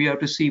 we have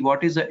to see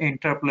what is the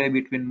interplay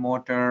between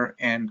motor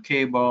and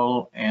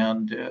cable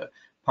and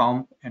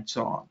pump and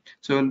so on.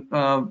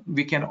 So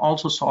we can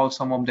also solve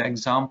some of the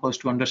examples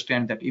to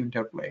understand that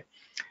interplay.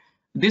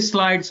 This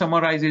slide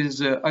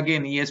summarizes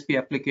again ESP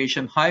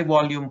application, high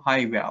volume,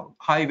 high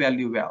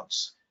value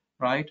valves,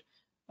 right?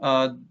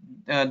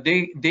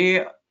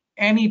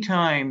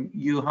 Anytime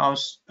you have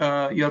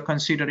you're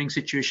considering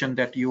situation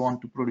that you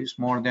want to produce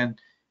more than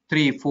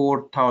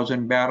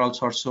 3,000-4,000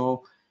 barrels or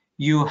so,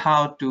 you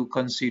have to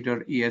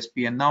consider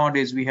ESP. And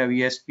nowadays we have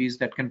ESPs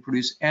that can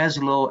produce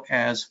as low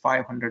as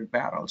 500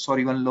 barrels or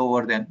even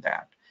lower than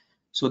that.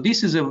 So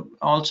this is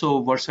also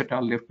a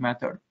versatile lift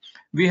method.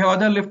 We have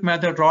other lift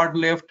method, rod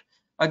lift.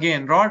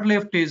 Again, rod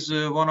lift is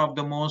one of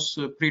the most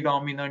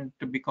predominant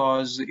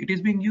because it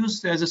is being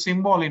used as a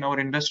symbol in our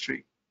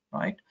industry,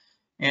 right?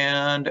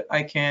 And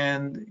I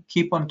can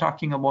keep on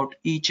talking about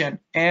each and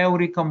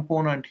every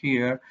component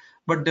here,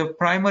 but the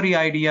primary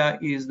idea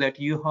is that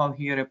you have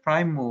here a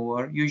prime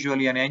mover,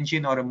 usually an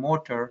engine or a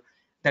motor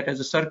that has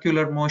a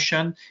circular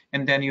motion,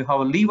 and then you have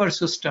a lever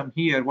system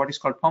here, what is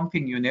called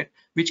pumping unit,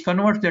 which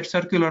converts that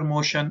circular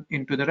motion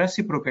into the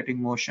reciprocating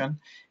motion,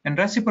 and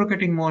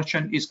reciprocating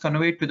motion is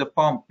conveyed to the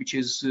pump, which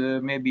is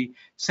maybe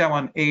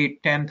 7,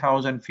 8,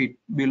 10,000 feet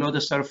below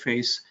the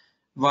surface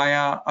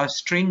via a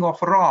string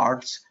of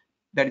rods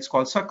that is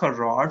called sucker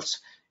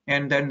rods,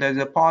 and then there's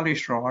a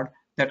polish rod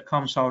that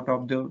comes out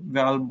of the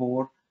valve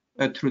bore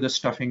through the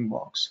stuffing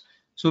box.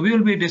 So we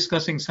will be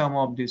discussing some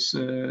of these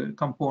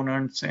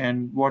components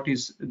and what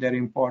is their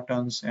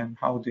importance and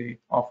how they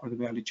offer the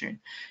value chain.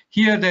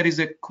 Here there is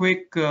a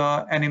quick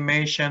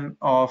animation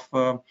of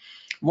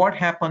what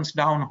happens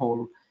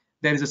downhole.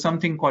 There is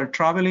something called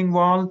traveling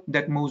valve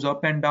that moves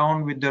up and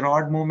down with the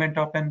rod movement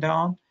up and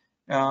down,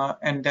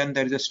 and then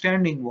there is a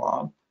standing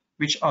valve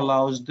which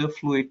allows the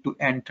fluid to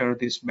enter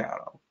this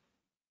barrel.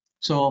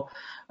 So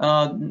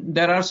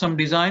there are some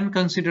design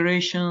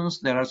considerations,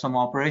 there are some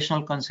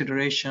operational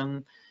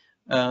considerations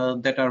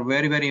that are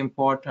very, very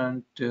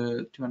important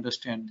to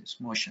understand this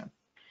motion.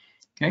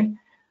 Okay,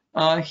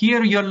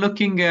 here you're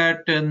looking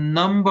at a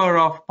number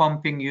of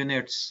pumping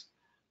units,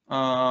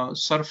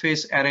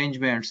 surface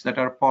arrangements that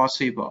are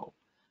possible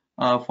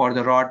for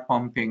the rod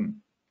pumping,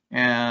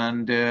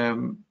 and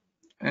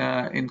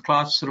in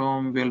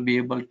classroom we'll be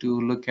able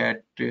to look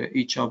at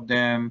each of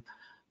them.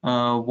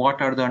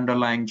 What are the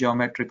underlying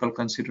geometrical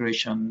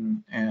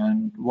consideration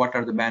and what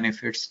are the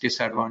benefits,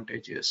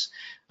 disadvantages.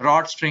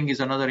 Rod string is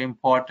another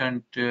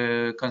important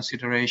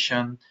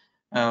consideration,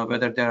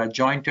 whether there are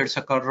jointed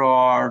sucker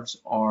rods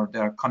or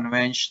there are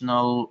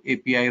conventional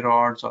API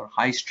rods or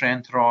high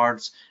strength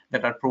rods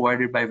that are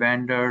provided by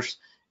vendors.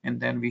 And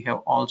then we have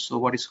also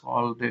what is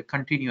called the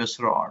continuous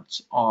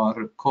rods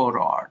or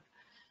co-rod.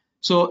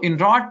 So in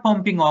rod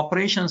pumping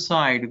operation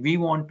side, we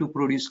want to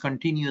produce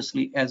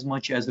continuously as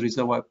much as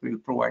reservoir will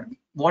provide.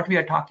 What we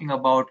are talking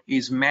about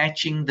is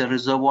matching the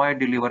reservoir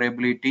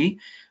deliverability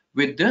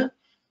with the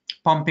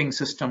pumping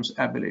system's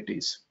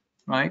abilities,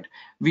 right?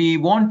 We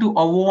want to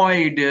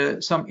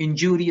avoid some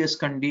injurious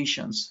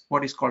conditions,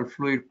 what is called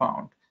fluid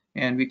pound.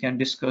 And we can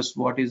discuss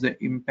what is the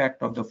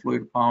impact of the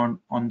fluid pound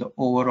on the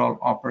overall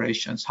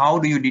operations. How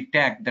do you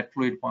detect that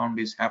fluid pound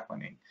is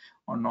happening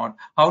or not?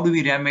 How do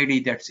we remedy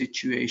that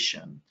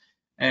situation?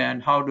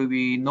 And how do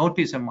we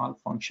notice a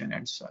malfunction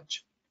and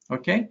such?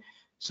 Okay,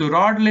 so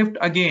rod lift,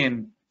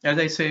 again, as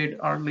I said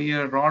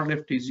earlier, rod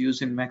lift is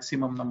used in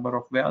maximum number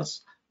of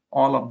wells.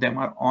 All of them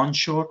are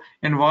onshore.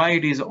 And why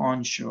it is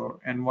onshore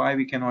and why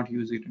we cannot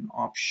use it in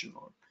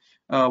offshore?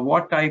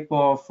 What type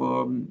of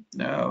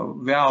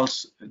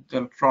wells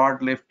the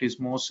rod lift is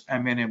most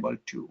amenable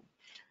to?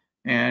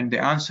 And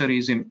the answer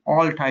is in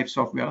all types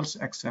of wells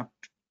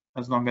except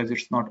as long as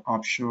it's not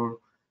offshore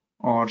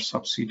or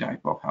subsea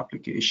type of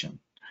application.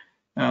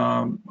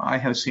 I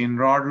have seen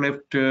rod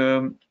lift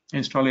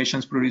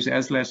installations produce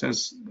as less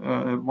as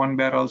 1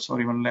 barrels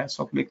or even less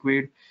of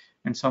liquid,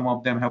 and some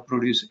of them have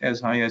produced as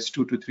high as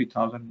 2,000 to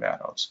 3,000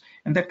 barrels.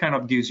 And that kind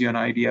of gives you an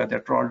idea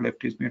that rod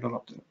lift is middle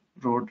of the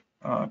road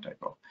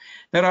type of.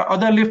 There are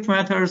other lift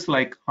methods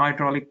like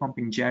hydraulic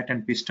pumping, jet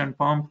and piston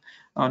pump.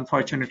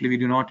 Unfortunately, we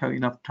do not have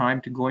enough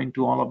time to go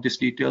into all of these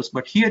details,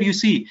 but here you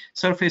see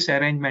surface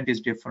arrangement is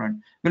different.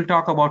 We'll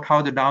talk about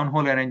how the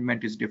downhole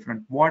arrangement is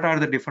different. What are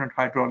the different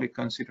hydraulic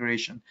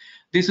considerations?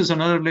 This is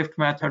another lift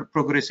method,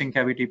 progressing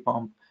cavity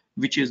pump,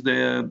 which is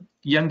the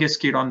youngest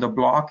kid on the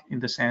block in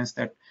the sense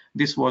that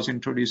this was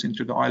introduced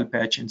into the oil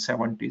patch in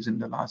 70s in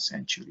the last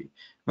century,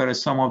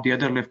 whereas some of the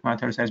other lift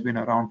methods has been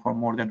around for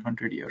more than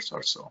 100 years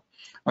or so.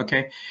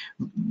 Okay,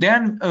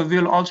 then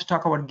we'll also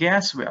talk about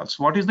gas wells.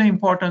 What is the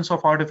importance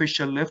of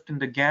artificial lift in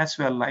the gas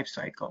well life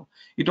cycle?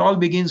 It all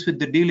begins with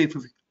the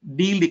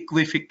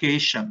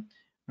deliquification,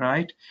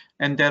 right?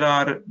 And there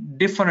are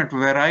different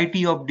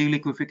variety of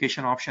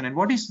deliquification option. And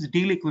what is the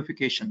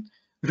deliquification?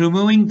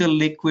 Removing the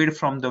liquid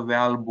from the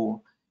valve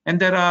bore. And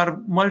there are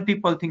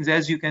multiple things,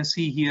 as you can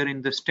see here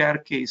in the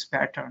staircase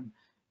pattern,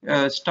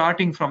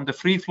 starting from the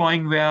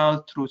free-flowing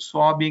valve through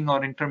swabbing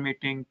or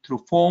intermitting, through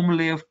foam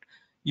lift,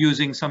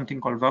 using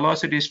something called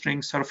velocity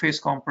string, surface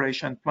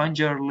compression,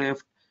 plunger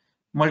lift,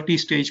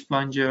 multi-stage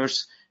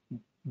plungers,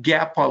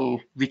 gapple,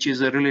 which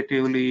is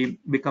relatively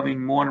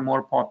becoming more and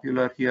more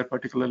popular here,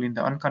 particularly in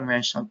the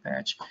unconventional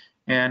patch,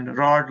 and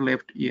rod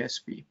lift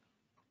ESP.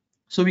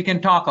 So we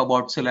can talk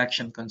about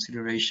selection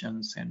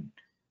considerations and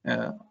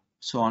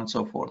so on and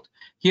so forth.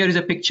 Here is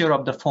a picture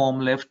of the foam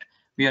lift.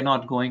 We are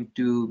not going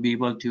to be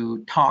able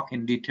to talk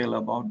in detail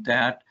about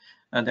that,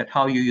 that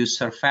how you use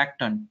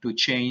surfactant to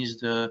change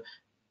the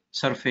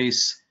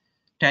surface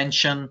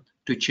tension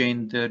to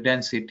change the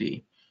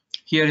density.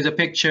 Here is a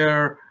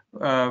picture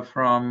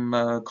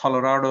from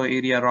Colorado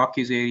area,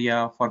 Rockies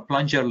area for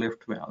plunger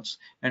lift wells,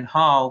 and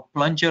how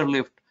plunger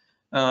lift,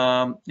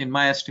 in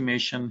my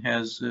estimation,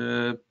 has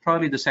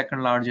probably the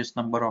second largest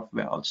number of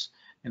wells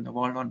in the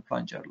world on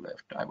plunger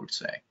lift, I would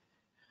say.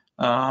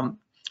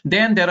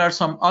 Then there are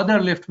some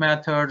other lift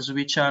methods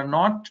which are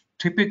not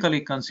typically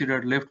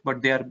considered lift,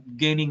 but they are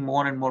gaining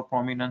more and more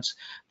prominence,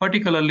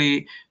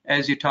 particularly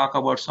as you talk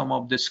about some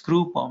of the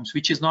screw pumps,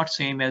 which is not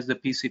same as the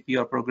PCP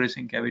or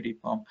progressing cavity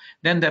pump.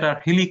 Then there are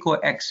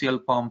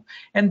helicoaxial pump,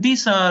 and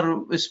these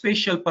are a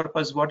special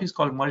purpose, what is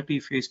called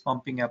multi-phase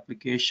pumping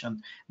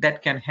application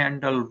that can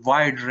handle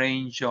wide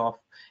range of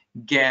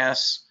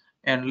gas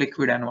and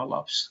liquid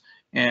envelopes.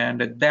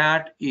 And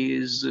that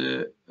is,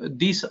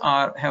 these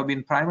have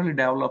been primarily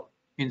developed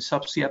in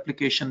subsea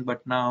application,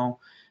 but now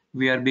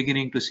we are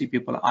beginning to see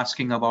people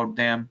asking about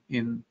them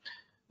in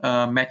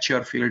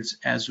mature fields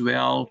as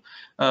well.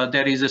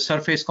 There is a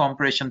surface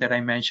compression that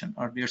I mentioned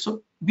earlier.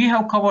 So we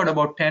have covered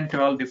about 10,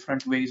 12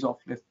 different ways of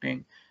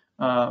lifting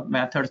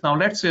methods. Now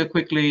let's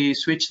quickly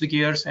switch the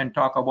gears and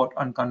talk about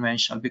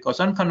unconventional, because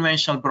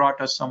unconventional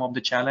brought us some of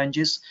the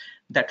challenges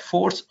that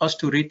force us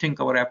to rethink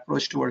our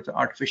approach towards the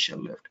artificial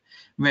lift.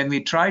 When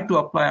we try to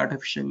apply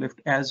artificial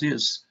lift as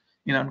is,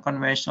 in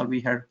unconventional, we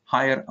had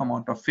higher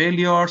amount of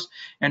failures,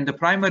 and the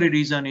primary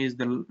reason is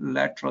the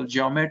lateral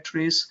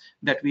geometries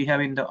that we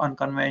have in the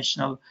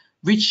unconventional,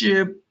 which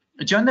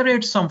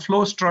generate some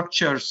flow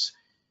structures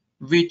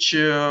which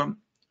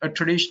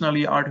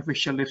traditionally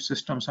artificial lift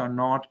systems are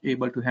not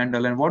able to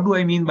handle. And what do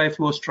I mean by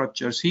flow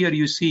structures? Here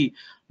you see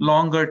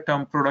longer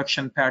term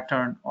production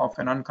pattern of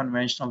an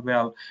unconventional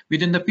well.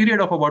 Within the period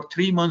of about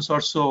 3 months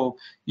or so,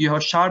 you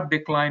have sharp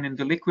decline in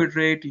the liquid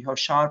rate, you have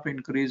sharp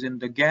increase in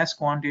the gas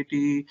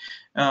quantity.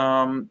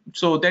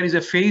 So there is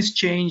a phase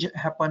change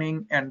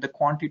happening and the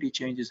quantity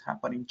change is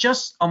happening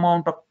just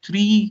amount of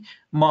 3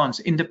 months,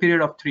 in the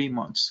period of 3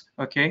 months.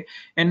 Okay,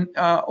 and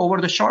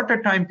over the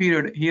shorter time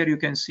period, here you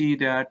can see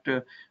that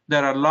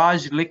there are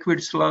large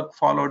liquid slug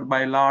followed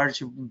by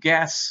large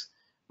gas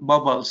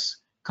bubbles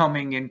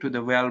coming into the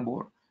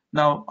wellbore.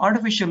 Now,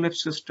 artificial lift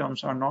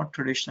systems are not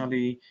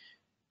traditionally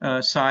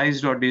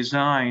sized or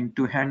designed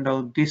to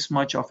handle this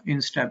much of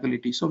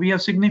instability. So we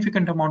have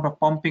significant amount of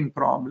pumping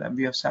problem,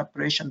 we have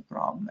separation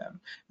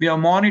problem, we have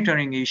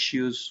monitoring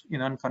issues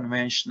in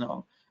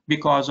unconventional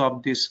because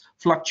of this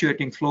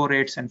fluctuating flow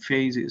rates and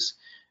phases.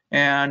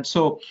 And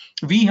so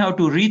we have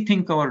to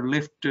rethink our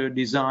lift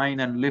design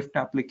and lift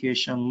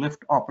application,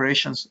 lift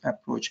operations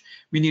approach.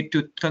 We need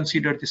to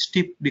consider the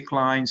steep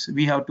declines.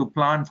 We have to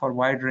plan for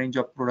wide range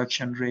of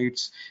production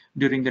rates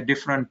during the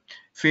different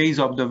phase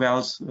of the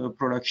well's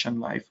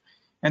production life.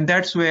 And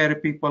that's where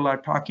people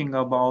are talking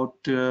about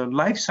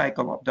life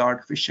cycle of the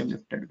artificial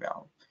lifted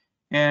well.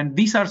 And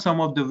these are some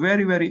of the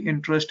very, very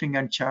interesting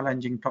and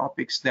challenging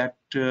topics that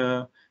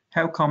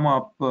have come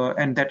up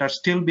and that are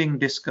still being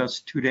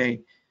discussed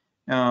today.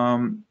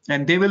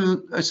 And they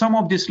will, some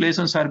of these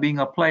lessons are being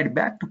applied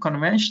back to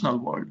conventional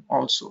world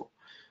also.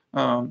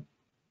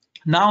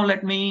 Now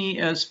let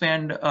me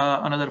spend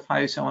another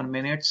 5-7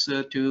 minutes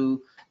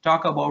to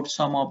talk about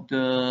some of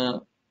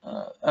the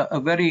a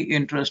very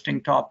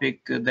interesting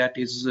topic that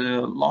is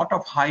a lot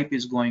of hype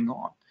is going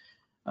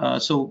on.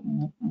 So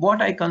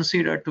what I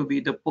consider to be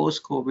the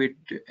post-COVID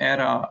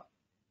era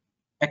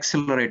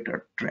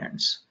accelerator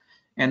trends,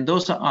 and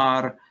those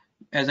are,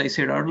 as I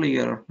said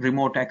earlier,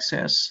 remote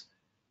access,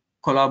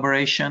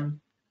 collaboration,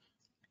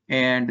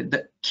 and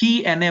the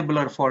key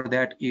enabler for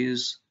that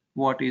is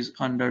what is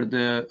under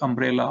the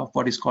umbrella of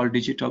what is called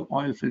digital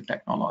oil field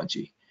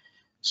technology.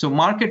 So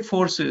market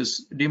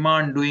forces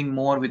demand doing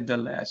more with the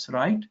less,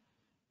 right?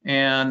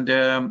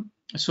 And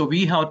so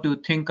we have to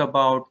think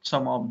about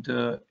some of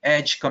the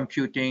edge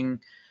computing,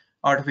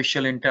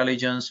 artificial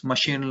intelligence,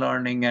 machine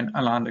learning, and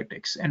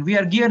analytics. And we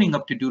are gearing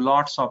up to do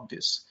lots of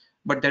this,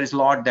 but there is a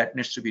lot that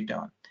needs to be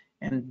done.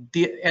 And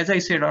as I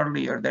said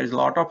earlier, there is a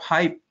lot of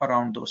hype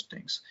around those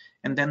things.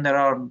 And then there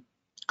are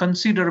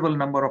considerable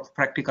number of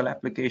practical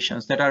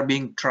applications that are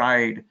being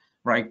tried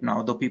right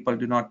now, though people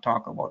do not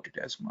talk about it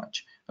as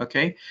much.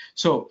 Okay,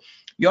 so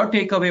your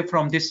takeaway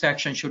from this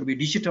section should be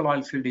digital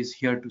oil field is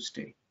here to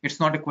stay. It's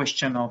not a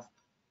question of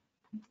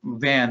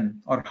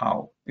when or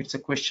how. It's a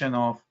question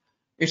of,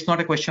 it's not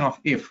a question of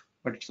if,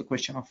 but it's a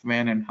question of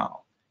when and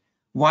how.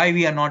 Why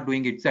we are not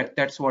doing it,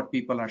 that's what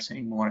people are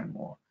saying more and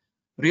more.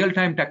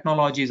 Real-time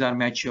technologies are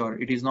mature.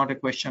 It is not a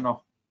question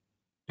of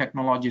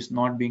technologies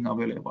not being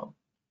available.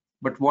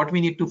 But what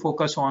we need to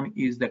focus on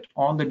is that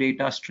on the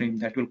data stream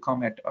that will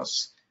come at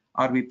us,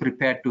 are we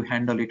prepared to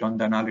handle it on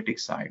the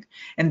analytics side?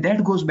 And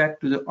that goes back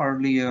to the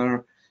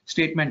earlier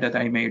statement that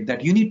I made,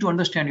 that you need to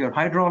understand your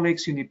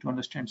hydraulics, you need to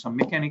understand some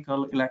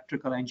mechanical,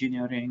 electrical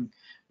engineering,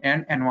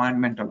 and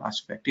environmental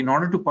aspect in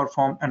order to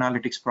perform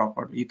analytics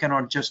properly. You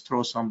cannot just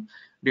throw some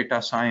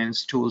data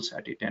science tools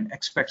at it and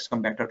expect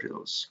some better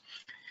results.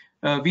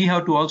 We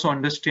have to also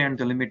understand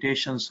the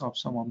limitations of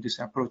some of these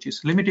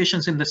approaches.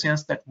 Limitations in the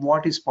sense that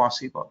what is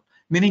possible,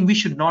 meaning we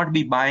should not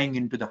be buying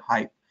into the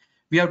hype.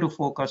 We have to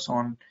focus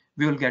on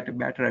we will get a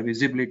better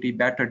visibility,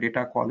 better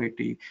data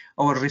quality.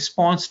 Our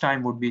response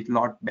time would be a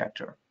lot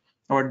better.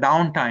 Our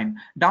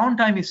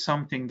downtime is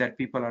something that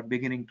people are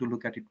beginning to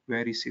look at it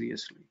very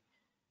seriously,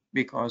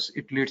 because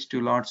it leads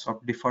to lots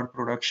of deferred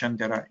production.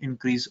 There are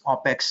increased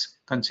OPEX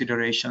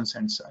considerations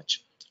and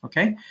such.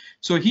 Okay,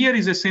 so here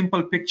is a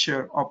simple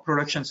picture of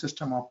production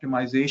system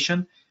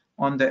optimization.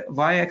 On the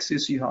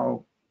y-axis you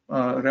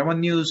have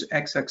revenues,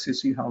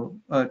 x-axis you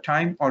have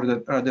time, or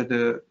rather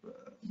the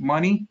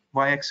money,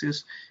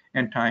 y-axis,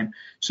 and time.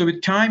 So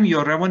with time,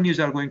 your revenues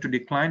are going to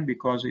decline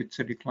because it's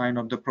a decline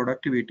of the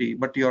productivity,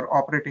 but your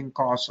operating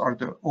costs or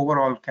the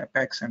overall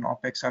capex and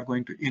opex are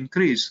going to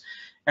increase.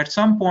 At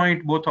some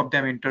point, both of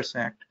them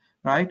intersect,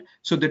 right?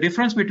 So the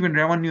difference between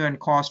revenue and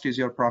cost is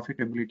your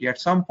profitability.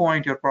 At some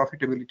point, your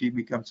profitability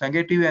becomes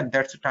negative, and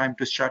that's the time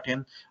to shut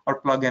in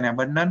or plug and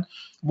abandon.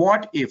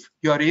 What if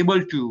you are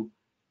able to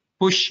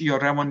push your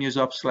revenues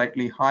up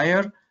slightly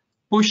higher,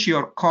 push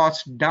your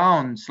costs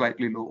down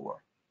slightly lower?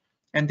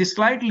 And this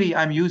slightly,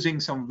 I'm using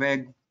some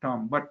vague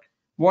term, but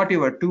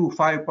whatever,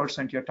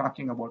 2-5% you're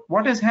talking about.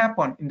 What has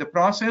happened in the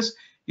process?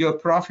 Your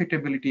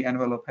profitability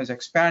envelope has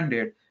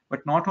expanded.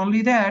 But not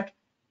only that,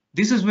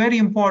 this is very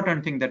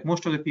important thing that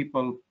most of the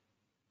people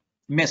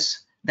miss,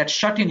 that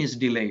shut-in is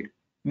delayed,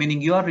 meaning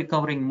you are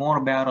recovering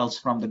more barrels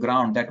from the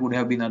ground that would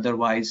have been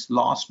otherwise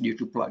lost due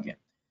to plug-in.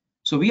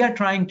 So we are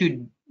trying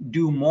to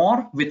do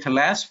more with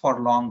less for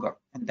longer,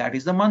 and that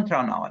is the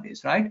mantra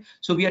nowadays, right?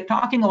 So we are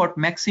talking about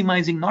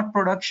maximizing, not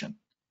production.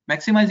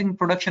 Maximizing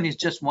production is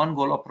just one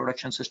goal of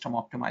production system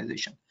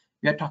optimization.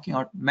 We are talking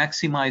about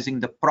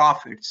maximizing the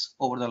profits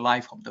over the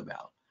life of the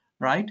well,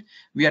 right?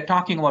 We are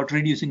talking about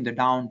reducing the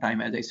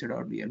downtime, as I said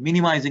earlier,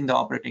 minimizing the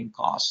operating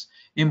costs,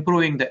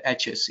 improving the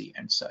HSE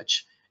and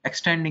such,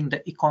 extending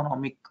the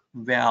economic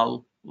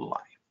well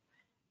life.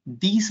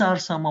 These are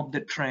some of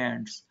the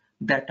trends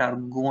that are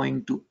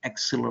going to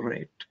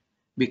accelerate,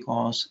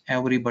 because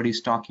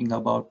everybody's talking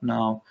about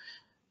now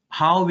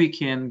how we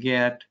can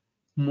get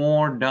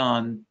more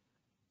done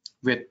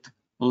with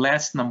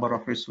less number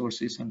of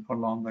resources and for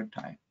longer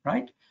time,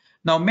 right?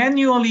 Now,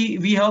 manually,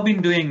 we have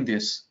been doing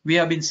this. We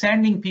have been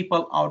sending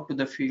people out to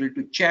the field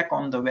to check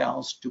on the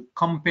wells, to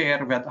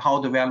compare with how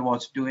the well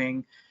was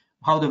doing,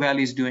 how the well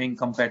is doing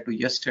compared to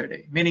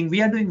yesterday, meaning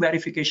we are doing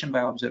verification by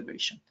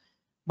observation.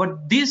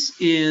 But this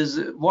is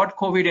what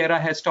COVID era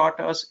has taught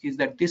us, is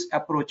that these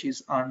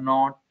approaches are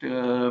not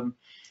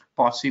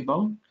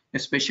possible,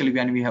 especially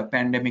when we have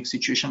pandemic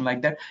situation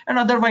like that. And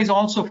otherwise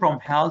also from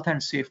health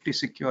and safety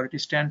security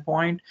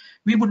standpoint,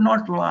 we would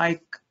not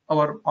like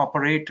our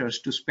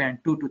operators to spend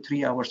 2 to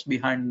 3 hours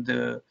behind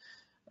the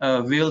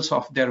wheels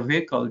of their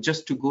vehicle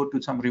just to go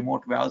to some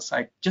remote well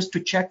site, just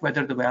to check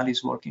whether the well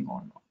is working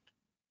or not,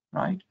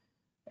 right?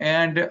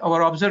 And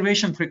our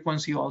observation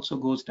frequency also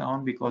goes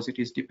down because it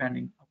is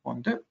depending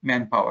upon the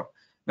manpower.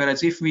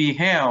 Whereas if we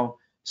have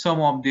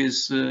some of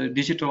these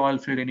digital oil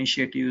field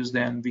initiatives,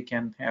 then we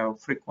can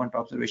have frequent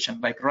observation.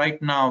 Like right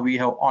now, we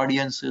have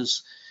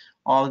audiences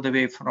all the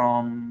way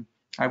from,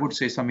 I would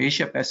say, some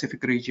Asia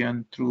Pacific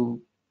region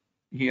through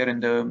here in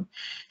the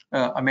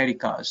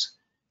Americas.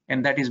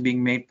 And that is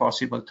being made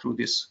possible through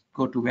this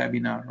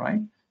GoToWebinar,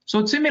 right?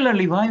 So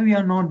similarly, why we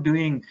are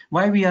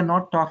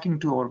not talking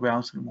to our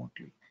wells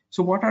remotely?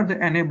 So what are the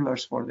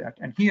enablers for that?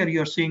 And here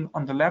you're seeing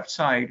on the left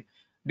side,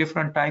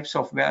 different types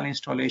of well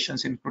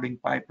installations, including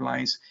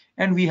pipelines.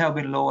 And we have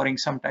been lowering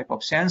some type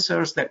of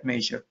sensors that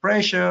measure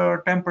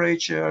pressure,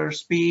 temperature,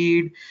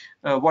 speed,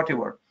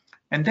 whatever.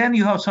 And then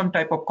you have some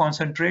type of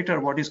concentrator,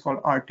 what is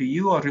called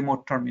RTU, or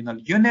remote terminal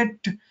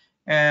unit.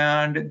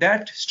 And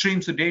that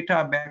streams the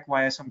data back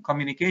via some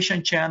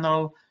communication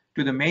channel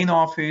to the main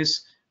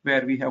office,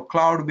 where we have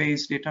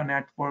cloud-based data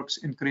networks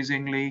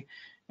increasingly.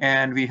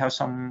 And we have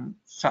some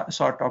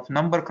sort of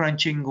number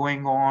crunching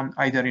going on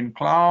either in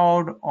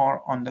cloud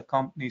or on the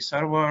company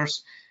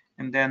servers.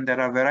 And then there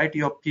are a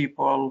variety of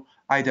people,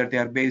 either they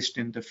are based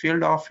in the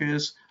field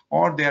office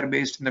or they are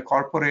based in the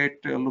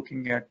corporate,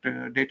 looking at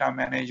data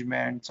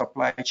management,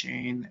 supply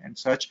chain and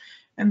such.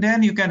 And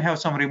then you can have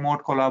some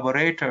remote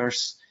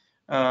collaborators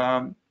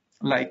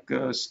like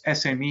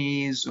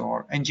SMEs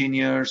or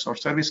engineers or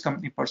service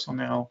company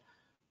personnel,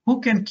 who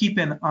can keep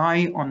an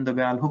eye on the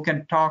well, who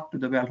can talk to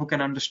the well, who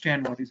can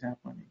understand what is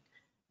happening.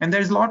 And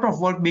there's a lot of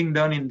work being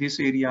done in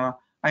this area.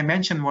 I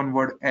mentioned one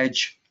word,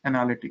 edge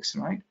analytics,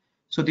 right?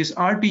 So these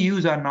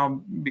RTUs are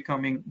now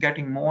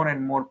getting more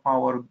and more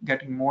power,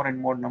 getting more and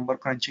more number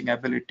crunching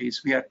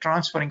abilities. We are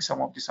transferring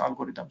some of these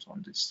algorithms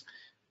on this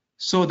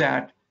so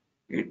that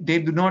they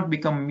do not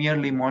become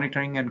merely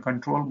monitoring and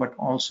control, but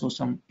also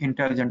some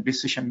intelligent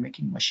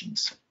decision-making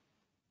machines.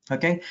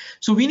 Okay,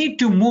 so we need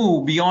to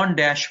move beyond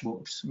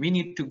dashboards. We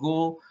need to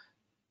go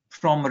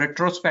from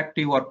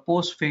retrospective or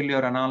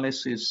post-failure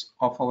analysis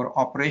of our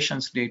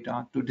operations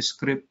data to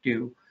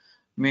descriptive,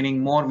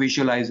 meaning more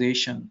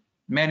visualization.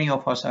 Many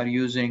of us are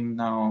using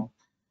now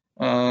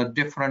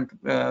different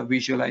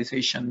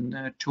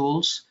visualization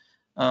tools,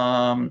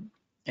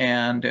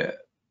 and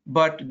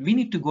but we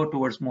need to go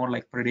towards more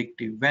like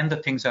predictive, when the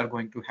things are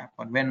going to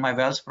happen, when my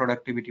well's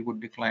productivity would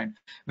decline,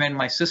 when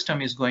my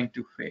system is going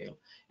to fail.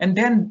 And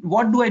then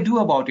what do I do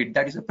about it?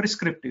 That is a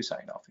prescriptive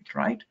side of it,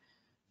 right?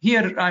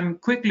 Here I'm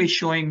quickly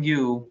showing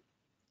you,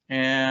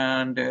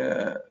 and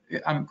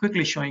I'm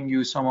quickly showing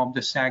you some of the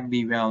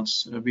SAGD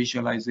wells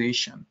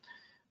visualization.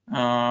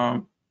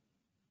 And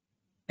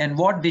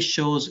what this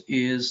shows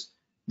is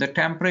the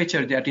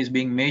temperature that is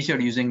being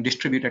measured using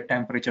distributed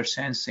temperature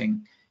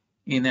sensing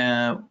in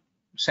a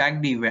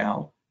SAGD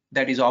well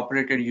that is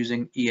operated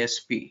using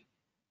ESP,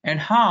 and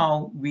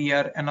how we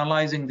are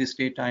analyzing this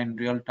data in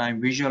real time,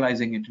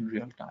 visualizing it in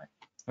real time.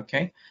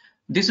 Okay,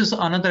 this is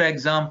another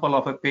example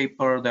of a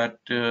paper that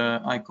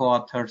I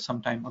co-authored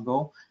some time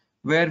ago,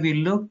 where we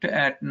looked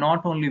at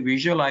not only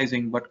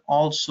visualizing but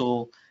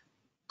also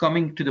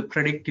coming to the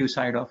predictive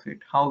side of it,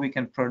 how we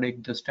can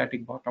predict the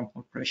static bottom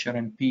hole pressure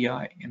and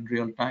PI in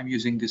real time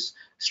using this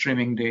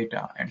streaming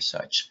data and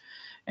such.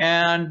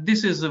 And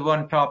this is the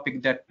one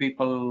topic that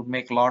people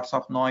make lots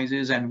of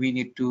noises, and we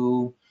need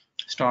to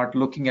start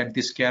looking at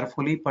this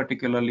carefully,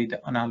 particularly the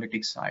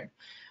analytics side.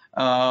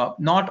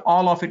 Not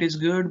all of it is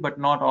good, but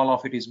not all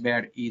of it is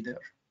bad either.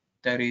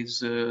 There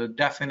is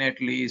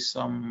definitely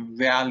some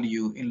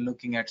value in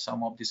looking at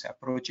some of these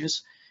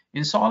approaches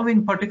in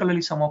solving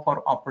particularly some of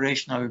our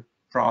operational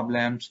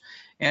problems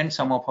and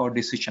some of our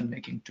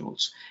decision-making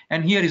tools.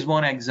 And here is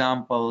one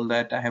example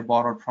that I have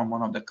borrowed from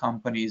one of the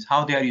companies,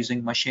 how they are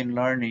using machine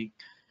learning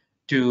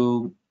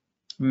to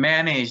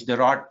manage the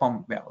rod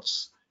pump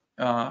wells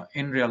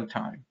in real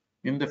time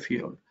in the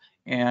field.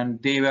 And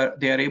they are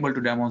able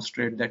to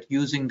demonstrate that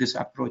using these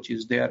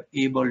approaches, they are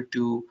able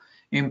to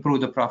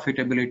improve the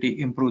profitability,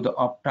 improve the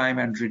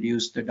uptime, and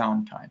reduce the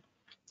downtime.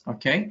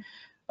 Okay.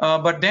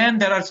 But then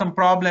there are some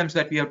problems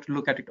that we have to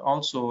look at it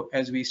also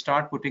as we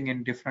start putting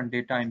in different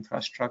data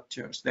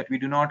infrastructures, that we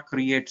do not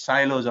create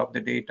silos of the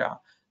data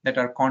that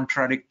are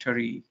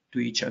contradictory to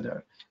each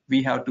other.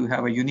 We have to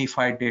have a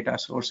unified data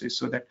sources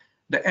so that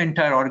the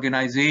entire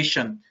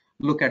organization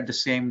look at the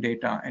same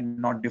data and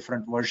not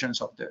different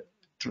versions of the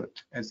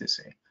truth, as they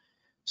say.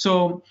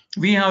 So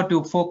we have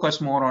to focus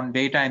more on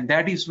data, and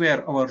that is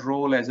where our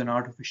role as an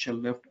artificial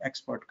lift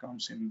expert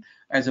comes in,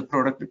 as a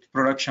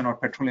production or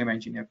petroleum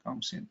engineer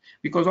comes in,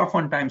 because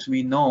oftentimes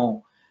we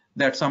know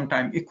that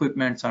sometimes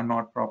equipments are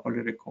not properly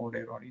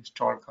recorded or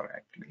installed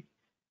correctly.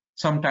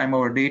 Sometimes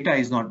our data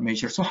is not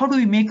measured. So how do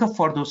we make up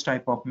for those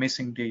type of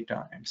missing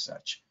data and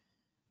such?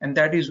 And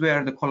that is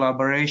where the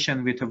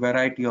collaboration with a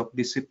variety of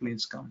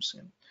disciplines comes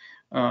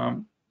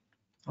in.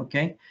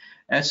 Okay,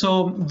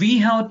 so we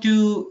have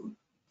to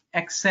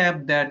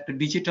accept that the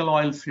digital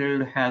oil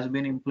field has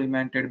been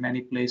implemented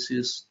many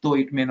places, though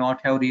it may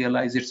not have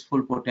realized its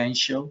full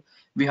potential.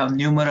 We have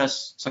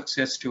numerous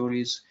success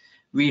stories.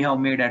 We have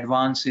made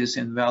advances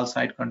in well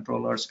site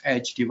controllers,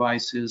 edge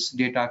devices,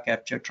 data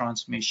capture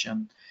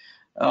transmission.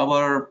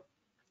 Our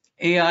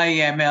AI,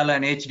 ML,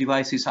 and edge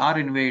devices are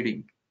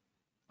invading.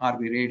 Are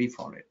we ready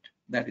for it?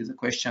 That is a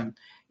question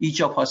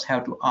each of us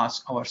have to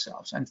ask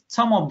ourselves. And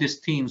some of these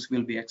themes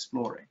we'll be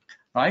exploring,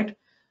 right?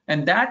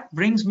 And that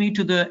brings me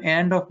to the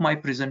end of my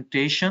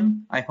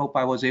presentation. I hope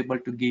I was able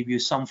to give you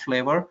some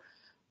flavor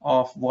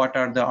of what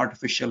are the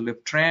artificial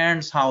lift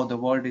trends, how the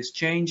world is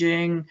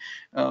changing,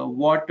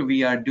 what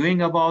we are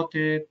doing about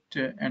it,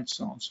 and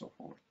so on and so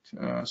forth.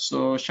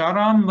 So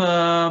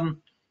Sharam,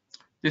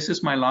 this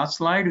is my last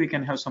slide. We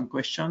can have some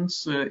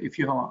questions if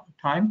you have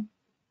time.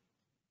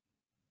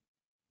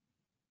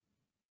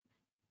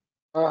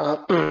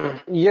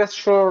 Yes,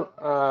 sure.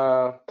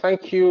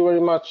 Thank you very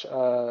much,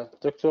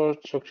 Dr.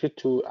 Chokshi,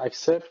 to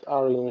accept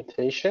our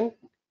invitation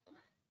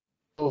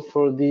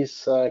for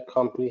this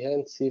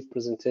comprehensive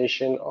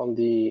presentation on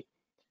the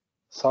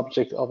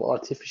subject of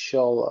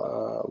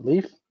artificial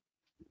lift.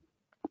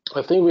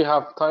 I think we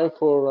have time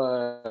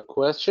for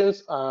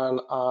questions,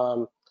 and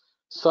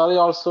sorry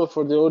also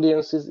for the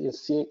audiences. It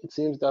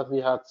seems that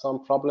we had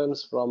some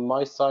problems from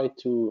my side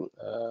to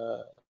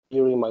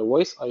hearing my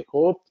voice. I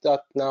hope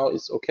that now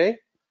it's okay.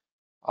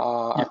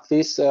 At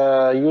least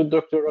you,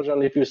 Dr.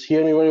 Rajan, if you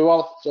hear me very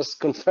well, just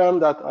confirm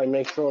that I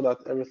make sure that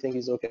everything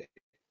is okay.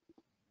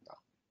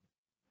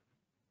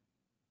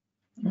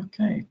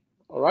 Okay.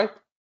 All right.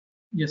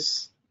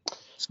 Yes.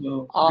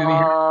 So do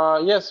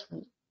we yes.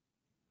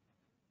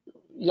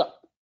 Yeah.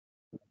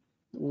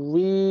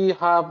 We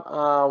have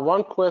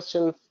one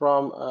question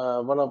from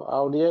one of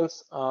our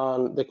audience.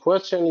 The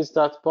question is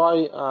that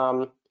why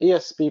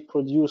ESP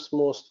produce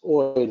most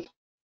oil?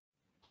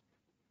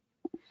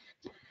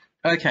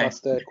 Okay. That's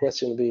the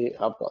question we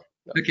have got.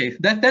 Okay,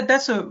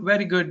 that's a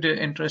very good,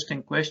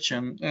 interesting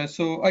question.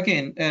 So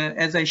again,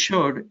 as I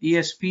showed,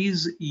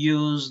 ESPs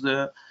use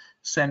the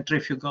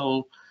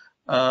centrifugal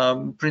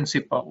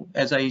principle,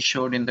 as I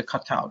showed in the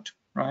cutout,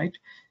 right?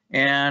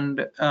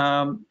 And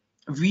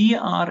we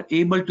are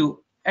able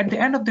to, at the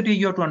end of the day,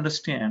 you have to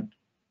understand,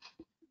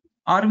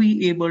 are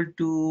we able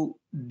to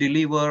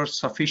deliver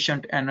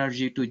sufficient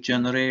energy to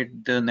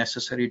generate the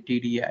necessary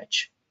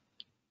TDH?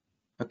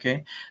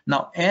 Okay,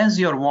 now as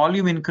your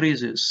volume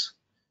increases,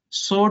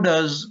 so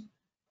does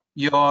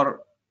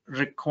your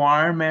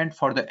requirement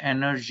for the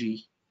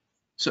energy.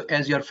 So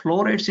as your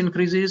flow rates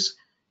increases,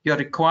 your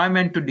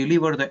requirement to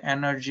deliver the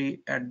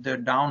energy at the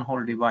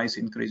downhole device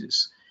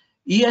increases.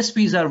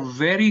 ESPs are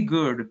very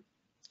good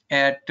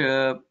at,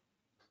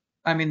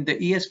 I mean, the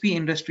ESP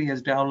industry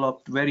has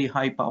developed very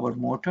high power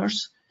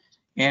motors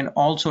and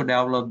also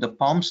developed the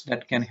pumps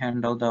that can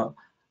handle the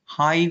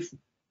high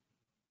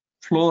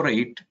flow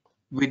rate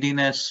within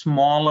a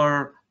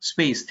smaller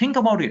space. Think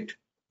about it.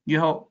 You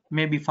have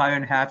maybe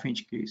 5.5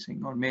 inch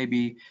casing, or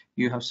maybe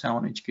you have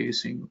 7-inch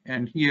casing,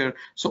 and here,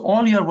 so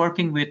all you're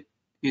working with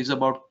is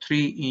about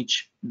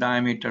 3-inch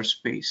diameter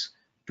space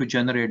to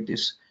generate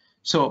this.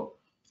 So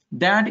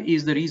that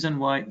is the reason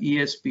why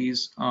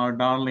ESPs are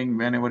darling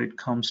whenever it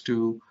comes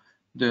to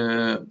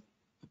the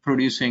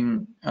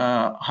producing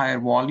higher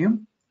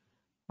volume,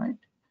 right?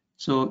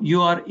 So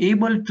you are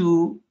able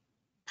to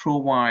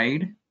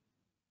provide,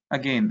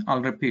 again,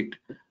 I'll repeat,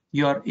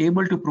 you are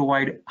able to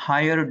provide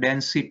higher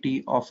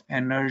density of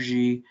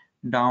energy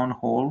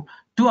downhole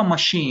to a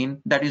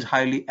machine that is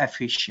highly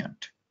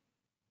efficient.